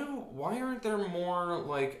 why aren't there more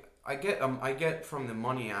like I get from the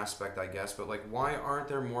money aspect, I guess, but like why aren't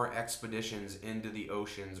there more expeditions into the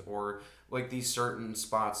oceans or like these certain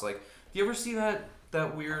spots? Like, do you ever see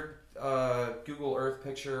that weird Google Earth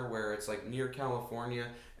picture where it's like near California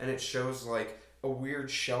and it shows like a weird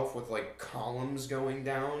shelf with like columns going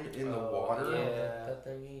down in the water? yeah. That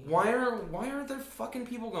thingy. Why aren't there fucking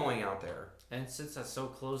people going out there? And since that's so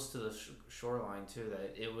close to the shoreline, too,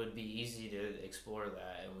 that it would be easy to explore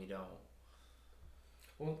that, and we don't.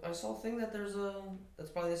 Well, I saw a thing that that's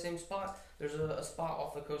probably the same spot. There's a spot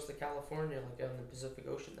off the coast of California, like in the Pacific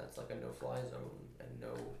Ocean, that's like a no-fly zone and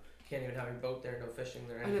can't even have your boat there, no fishing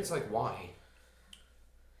there. And it's like, why?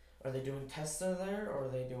 Are they doing tests there, or are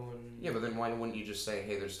they doing? Yeah, but then why wouldn't you just say,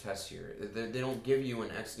 hey, there's tests here? They don't give you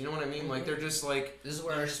an X. You know what I mean? Like, they're just like... This is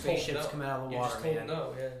where You're our just told spaceships no. come out of the You're water, just told man.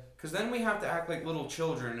 no, yeah. Because then we have to act like little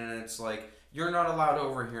children, and it's like, you're not allowed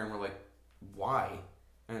over here. And we're like, why?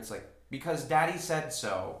 And it's like, because daddy said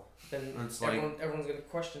so. Then It's like- everyone's gonna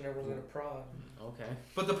question, everyone's gonna prod. Okay.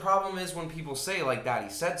 But the problem is when people say, like, daddy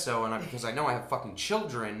said so, and because I know I have fucking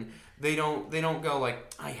children, they don't go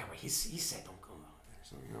like, oh, yeah, he said don't go over there.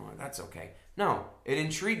 So, you know what, that's okay. No, it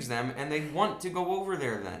intrigues them, and they want to go over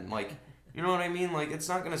there then. Like, you know what I mean? Like, it's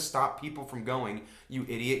not going to stop people from going. You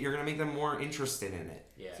idiot. You're going to make them more interested in it.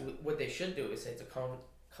 Yeah. So what they should do is say it's a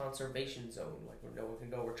conservation zone, like where no one can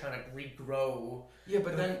go. We're trying to regrow Yeah,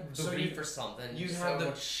 but then... the so reef you, or something. you so have the-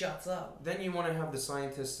 everyone shuts up. then you want to have the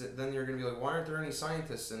scientists... Then you're going to be like, why aren't there any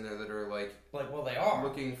scientists in there that are, like, Like, well, they are.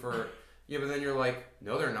 looking for... Yeah, but then you're like,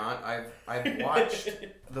 no, they're not. I've watched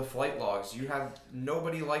the flight logs. You have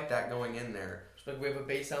nobody like that going in there. It's like we have a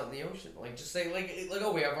base out in the ocean. Like, just say like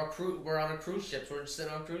oh, we have our crew. We're on a cruise ship. So we're just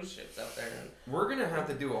sitting on cruise ships out there. And We're going to have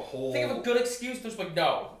to do a whole... think of a good excuse. Just like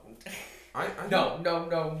no, I no, not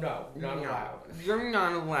allowed. You're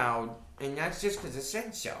not allowed, and that's just because it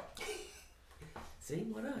said so. See,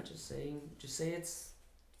 why not? Just say it's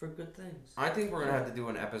for good things. I think we're gonna have to do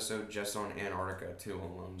an episode just on Antarctica too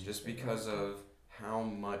alone, just because of how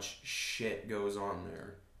much shit goes on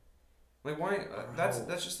there. Like why? That's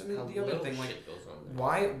just the How other thing. little Like shit goes on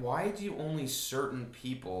there. why do only certain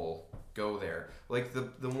people go there? Like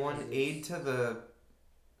the one aide to the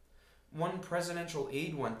one presidential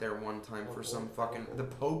aide went there one time for some fucking. The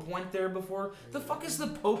Pope went there before. The fuck is the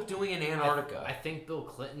Pope doing in Antarctica? I think Bill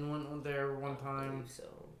Clinton went there one I time. believe so.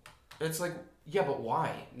 It's like, yeah, but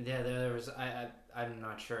why? Yeah, there was. I'm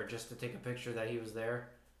not sure. Just to take a picture that he was there.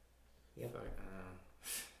 Yep. Fuck,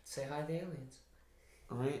 Say hi to the aliens.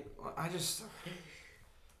 Right?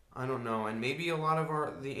 I don't know. And maybe a lot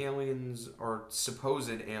of the aliens or supposed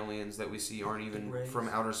aliens that we see aren't even Rays. from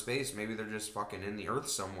outer space. Maybe they're just fucking in the Earth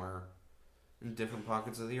somewhere, in different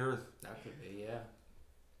pockets of the Earth. that could be, yeah.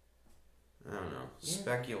 I don't know. Yeah.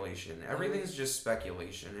 Speculation. Everything's just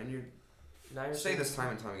speculation, and you Now you're say saying- this time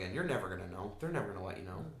and time again. You're never gonna know. They're never gonna let you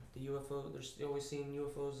know. The UFO. They're always seeing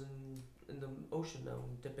UFOs in the ocean now,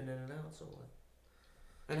 dipping in and out. So what?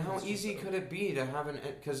 And how It's just easy so- could it be to have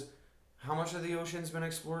because how much of the ocean's been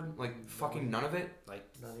explored? Like fucking none of it. Like,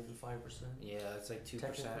 Not even 5%. yeah, it's like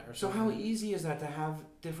 2% or So something. how easy is that to have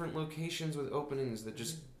different locations with openings that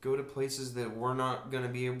just go to places that we're not gonna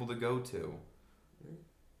be able to go to?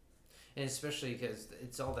 And especially because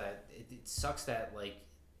it's all that. It sucks that, like,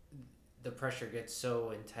 the pressure gets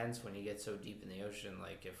so intense when you get so deep in the ocean.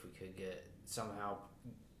 Like, if we could somehow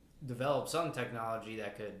develop some technology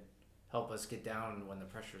that could help us get down when the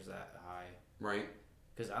pressure's that high. Right.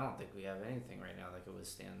 Because I don't think we have anything right now that could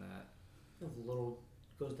withstand that. The little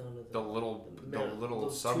goes down to The little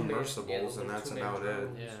those submersibles, two-man- and that's two-man about it.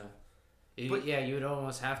 drones. Yeah. But- You would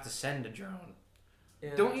almost have to send a drone.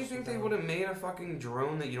 Yeah, Don't you just think they about- would have made a fucking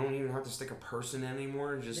drone that you don't even have to stick a person in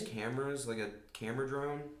anymore? Just Maybe. cameras, like a camera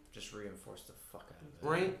drone, Just reinforce the fuck out of it.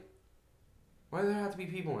 right? Why do there have to be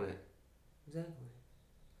people in it? Exactly.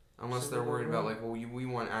 Unless So they're they worried don't about run. like, well, we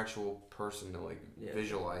want actual person to like Yeah.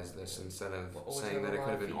 visualize this instead of Well, always saying have that a it could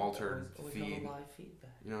have live been feed- altered always have feed. a live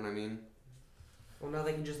feedback. You know what I mean? Well, now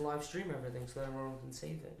they can just live stream everything, so that everyone can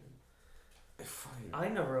save it. Fucking- I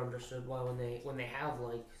never understood why when they have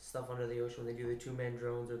like stuff under the ocean, when they do the two-man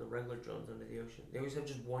drones or the regular drones under the ocean, they always have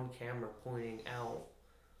just one camera pointing out.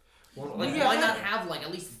 One, like, Yeah, why that- not have like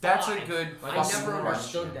at least five? That's a good. I fucking never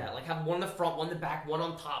understood question. that. Like have one in the front, one in the back, one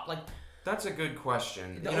on top. Like That's a good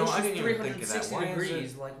question. the You know, I ocean's didn't even think of that. 360 Why degrees.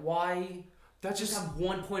 is it? Like why That just just have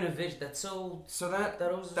one point of vision? That's so. so that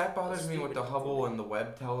That bothers me with the stupid. Hubble and the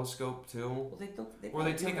Webb telescope too. Well, they don't. Where they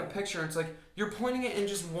probably take do a that. picture and it's like you're pointing it in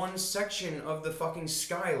just one section of the fucking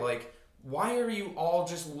sky. Like, why are you all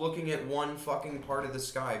just looking at one fucking part of the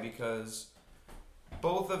sky? Because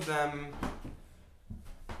both of them,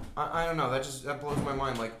 I don't know. That blows my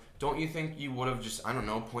mind. Like, don't you think you would have just, I don't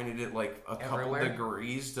know, pointed it like a couple Everywhere?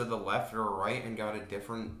 degrees to the left or right and got a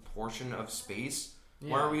different portion of space?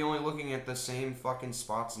 Yeah. Why are we only looking at the same fucking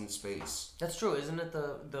spots in space? That's true, isn't it?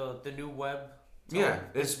 The new web. Yeah,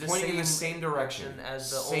 it's pointing in the same direction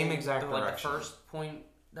as the same old, exact like direction. the first point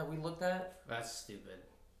that we looked at. That's stupid.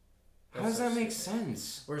 How does that make stupid.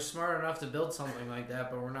 sense? We're smart enough to build something like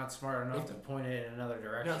that, but we're not smart enough to point it in another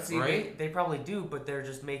direction. No, see, Right? they probably do, but they're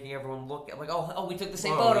just making everyone look at like, oh, we took the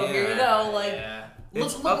same Whoa, photo. Here you yeah. go. Like, yeah.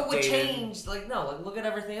 It's look at what updated. changed. Like, no, like look at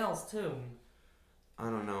everything else too. I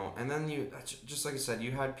don't know. And then just like I said,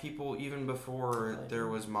 you had people even before there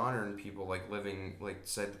was modern people like living, like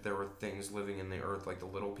said that there were things living in the earth, like the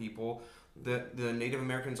little people. The Native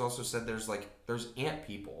Americans also said there's ant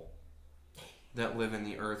people that live in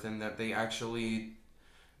the earth, and that they actually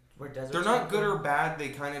Where deserts they're not come good from. or bad. They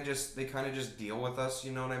kind of just deal with us.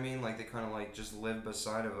 You know what I mean? Like they kind of like just live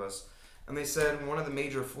beside of us. And they said one of the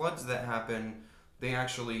major floods that happened,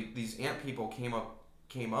 these ant people came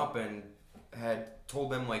up and had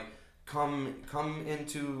told them like come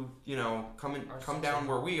into come down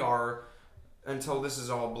where we are until this is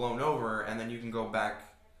all blown over, and then you can go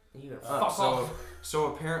back You gotta up. fuck off.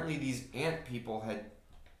 So apparently these ant people had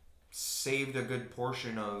saved a good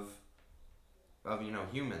portion of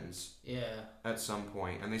humans Yeah. at some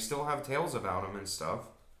point, and they still have tales about them and stuff.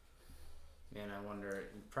 Man, I wonder.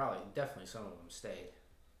 Definitely some of them stayed.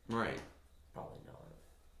 Right. Probably not.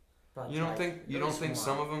 Probably You don't tried. think Really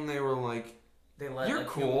some of them they were like, they let, you're like,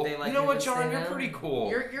 cool. They let You know what, humans John? stay You're down? pretty cool.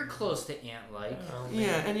 You're close to ant-like. Oh, Yeah,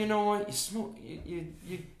 man. and you know what? You smoke. You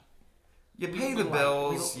pay We the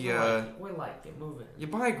bills. we like it. Move in. You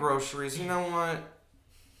buy groceries. You know what?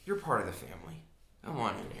 You're part of the family. Come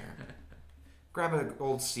on in here. Grab an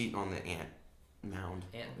old seat on the ant mound.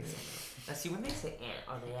 Ant. Now, see, when they say ant,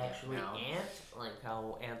 are they actually No. ant? Like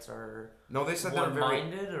how ants are No, they said they're very.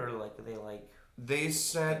 one-minded, or like are they like they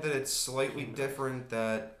said that it's slightly different,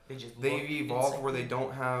 that they've evolved where they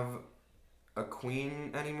don't have a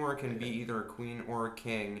queen anymore. It can be either a queen or a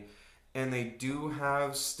king. And they do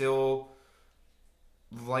have still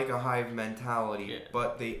like a hive mentality,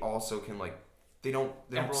 but they also can like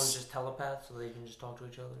everyone's just telepaths, so they can just talk to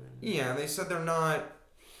each other. Yeah, they said they're not.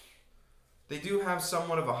 They do have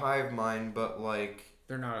somewhat of a hive mind, but like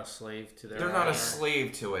they're not a slave to their. They're not a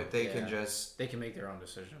slave to it. They can just. They can make their own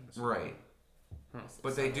decisions. Right. Huh.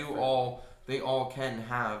 But they do all. They all can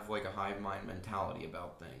have like a hive mind mentality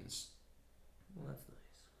about things. Well, that's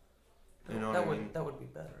nice. You know that what would I mean? that would be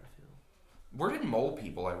better. I feel. Where did mole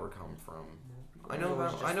people ever come from? I know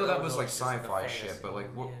that was like sci-fi shit, but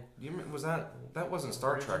like what? Was that? That wasn't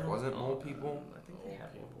Star Trek, was it? Mole people. I think they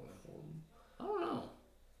have people. I don't know.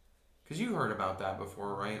 Cause you heard about that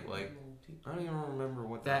before, right? Like I don't even remember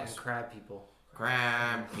what that was. And crab people.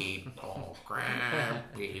 Crab people. Crab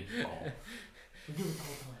people. We do it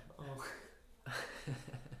all the time. Oh.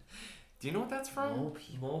 Do you know what that's from?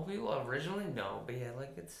 Mole people originally? No, but yeah,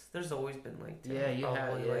 like there's always been like you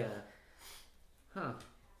have like, huh.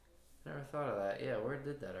 Never thought of that. Yeah, where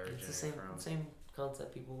did that originate it's the same from? same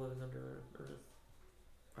concept. People living under Earth.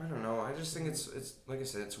 I don't know. I just think it's like I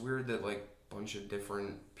said, it's weird that like a bunch of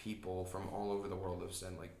different people from all over the world have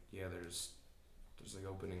said like, yeah, there's like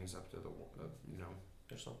openings up to the you know.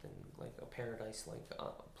 There's something like a paradise like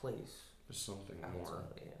place. There's something outside, more.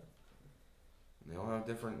 Yeah. And they all have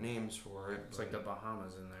different names for it. It's like the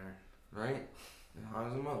Bahamas in there. Right?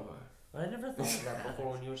 How's a mother? I never thought of that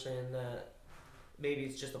before when you were saying that. Maybe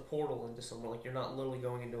it's just a portal into somewhere. Like you're not literally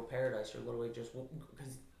going into a paradise. You're literally just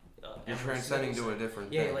because you're transcending to a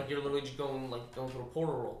different thing. thing. Like you're literally just going through a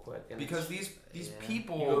portal real quick. And because these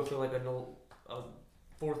people you go through like a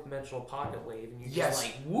fourth dimensional pocket wave, and you yes. just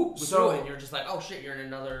like whoop through it, and you're just like, oh shit, you're in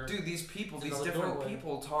another. Dude, these different doorway.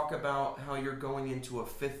 People talk about how you're going into a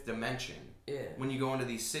fifth dimension. Yeah. When you go into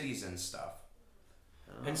these cities and stuff,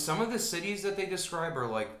 and some of the cities that they describe are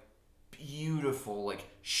like beautiful, like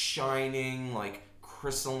shining, like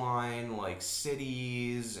crystalline, like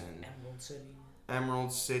cities and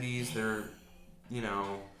emerald cities. They're, you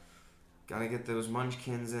know, gotta get those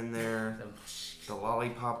munchkins in there. The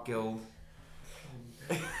Lollipop Guild.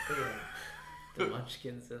 The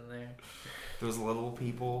munchkins in there. Those little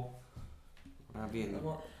people. Not being. I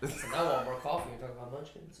want more coffee. You're talking about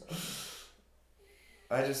munchkins. So.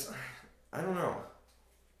 I don't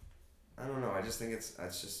know. I just think it's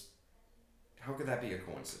just. How could that be a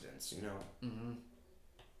coincidence? You know. Mm-hmm.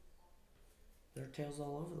 There are tales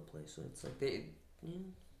all over the place. So it's like they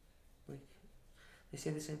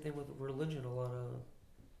say the same thing with religion. A lot of.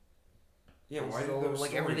 Yeah, why do those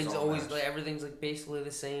like everything's always like everything's like basically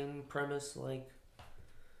the same premise, like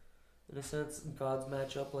in a sense gods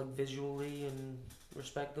match up like visually and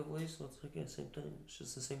respectively, so it's like same thing. It's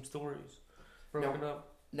just the same stories broken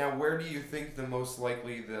up. Now where do you think the most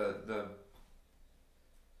likely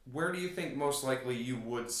where do you think most likely you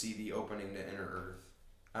would see the opening to Inner Earth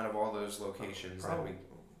out of all those locations I was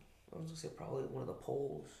gonna say probably one of the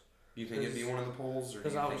poles. You think it'd be one of the poles?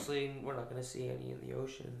 Because obviously we're not going to see any in the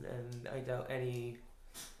ocean, and I doubt any.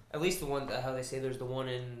 At least the one how they say there's the one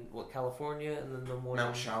in California, and then the one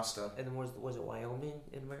Mount Shasta, and then was it Wyoming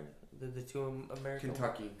in America? The two in America.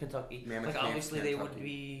 Kentucky. Mammoth like obviously Kentucky. They would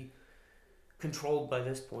be controlled by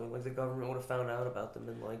this point. Like the government would have found out about them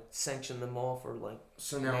and like sanctioned them off or like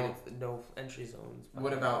no entry zones.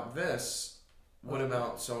 What about this? What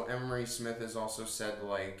about Emery Smith has also said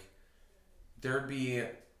like there'd be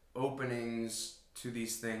openings to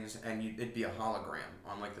these things and it'd be a hologram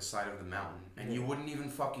on like the side of the mountain and you wouldn't even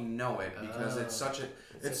fucking know it because it's such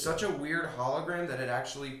a weird hologram that it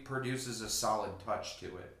actually produces a solid touch to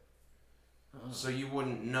it. So you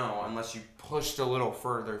wouldn't know unless you pushed a little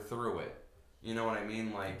further through it. You know what I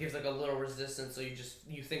mean? Like it gives like a little resistance, so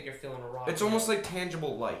you think you're feeling a rock. It's almost like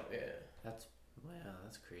tangible light. Yeah. That's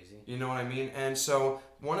crazy. You know what I mean? And so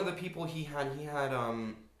one of the people he had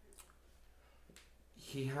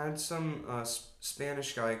some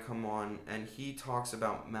Spanish guy come on, and he talks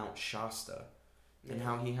about Mount Shasta and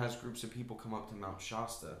how he has groups of people come up to Mount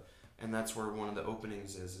Shasta, and that's where one of the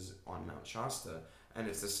openings is on Mount Shasta, and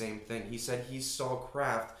it's the same thing. He said he saw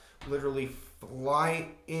craft literally fly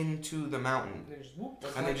into the mountain,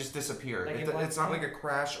 and they just disappear. It's not like a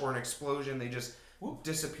crash or an explosion. They just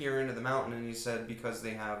disappear into the mountain, and he said because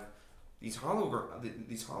they have these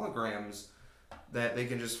holograms that they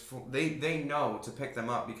can just they know to pick them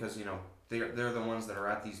up because you know they're the ones that are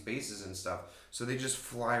at these bases and stuff, so they just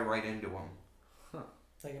fly right into them.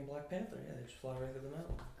 Like in Black Panther, yeah, they just fly right through the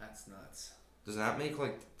mountain. That's nuts. Does that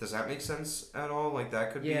make sense at all? Like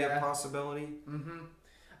that could be a possibility. Mm-hmm.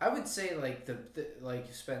 I would say like the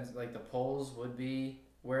poles would be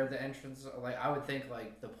where the entrance. Like I would think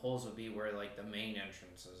like the poles would be where like the main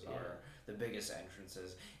entrances are, the biggest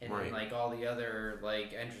entrances, and then like all the other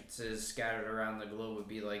like entrances scattered around the globe would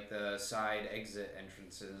be like the side exit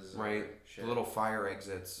entrances. Right. The little fire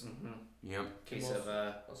exits. Mm-hmm. Yep. Case most, of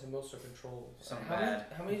I'll say most are controlled. something how bad.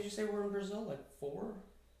 How many did you say were in Brazil? Like 4?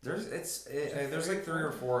 There's like 3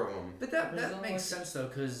 or 4 of them. But that makes sense though,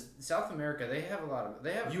 because South America they have a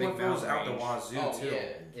big UFOs mountain out the range. wazoo too.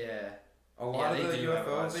 Yeah. A lot of the they do have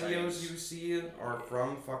a lot UFO of videos sightings. you see are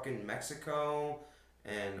from fucking Mexico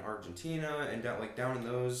and Argentina and down in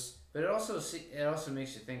those. But it also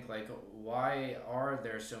makes you think like, why are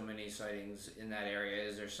there so many sightings in that area?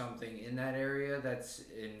 Is there something in that area that's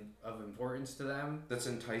of importance to them? That's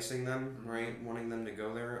enticing them, right? Wanting them to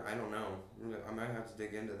go there. I don't know. I might have to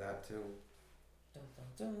dig into that too. Dun,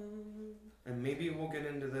 dun, dun. And maybe we'll get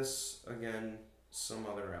into this again some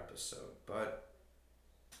other episode. But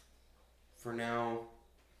for now,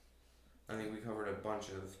 I think we covered a bunch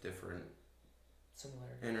of different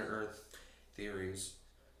Similarities. inner Earth theories.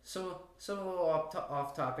 So a little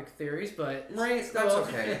off topic theories, but Right, that's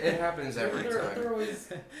okay. It happens every time. They're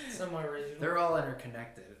always semi-original. they're all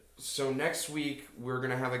interconnected. So next week we're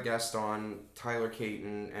gonna have a guest on, Tyler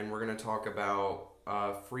Caton, and we're gonna talk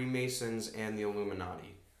about Freemasons and the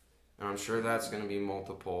Illuminati. And I'm sure that's gonna be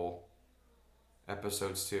multiple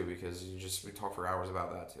episodes too, because we talk for hours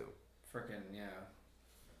about that too. Frickin' yeah.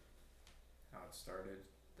 How it started,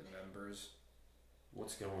 the members.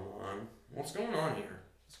 What's going on? What's going on here?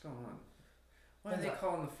 What's going on? Why are they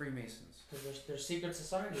calling the Freemasons? Because they're secret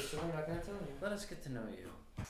societies, so we're not going to tell you. Let us get to know you.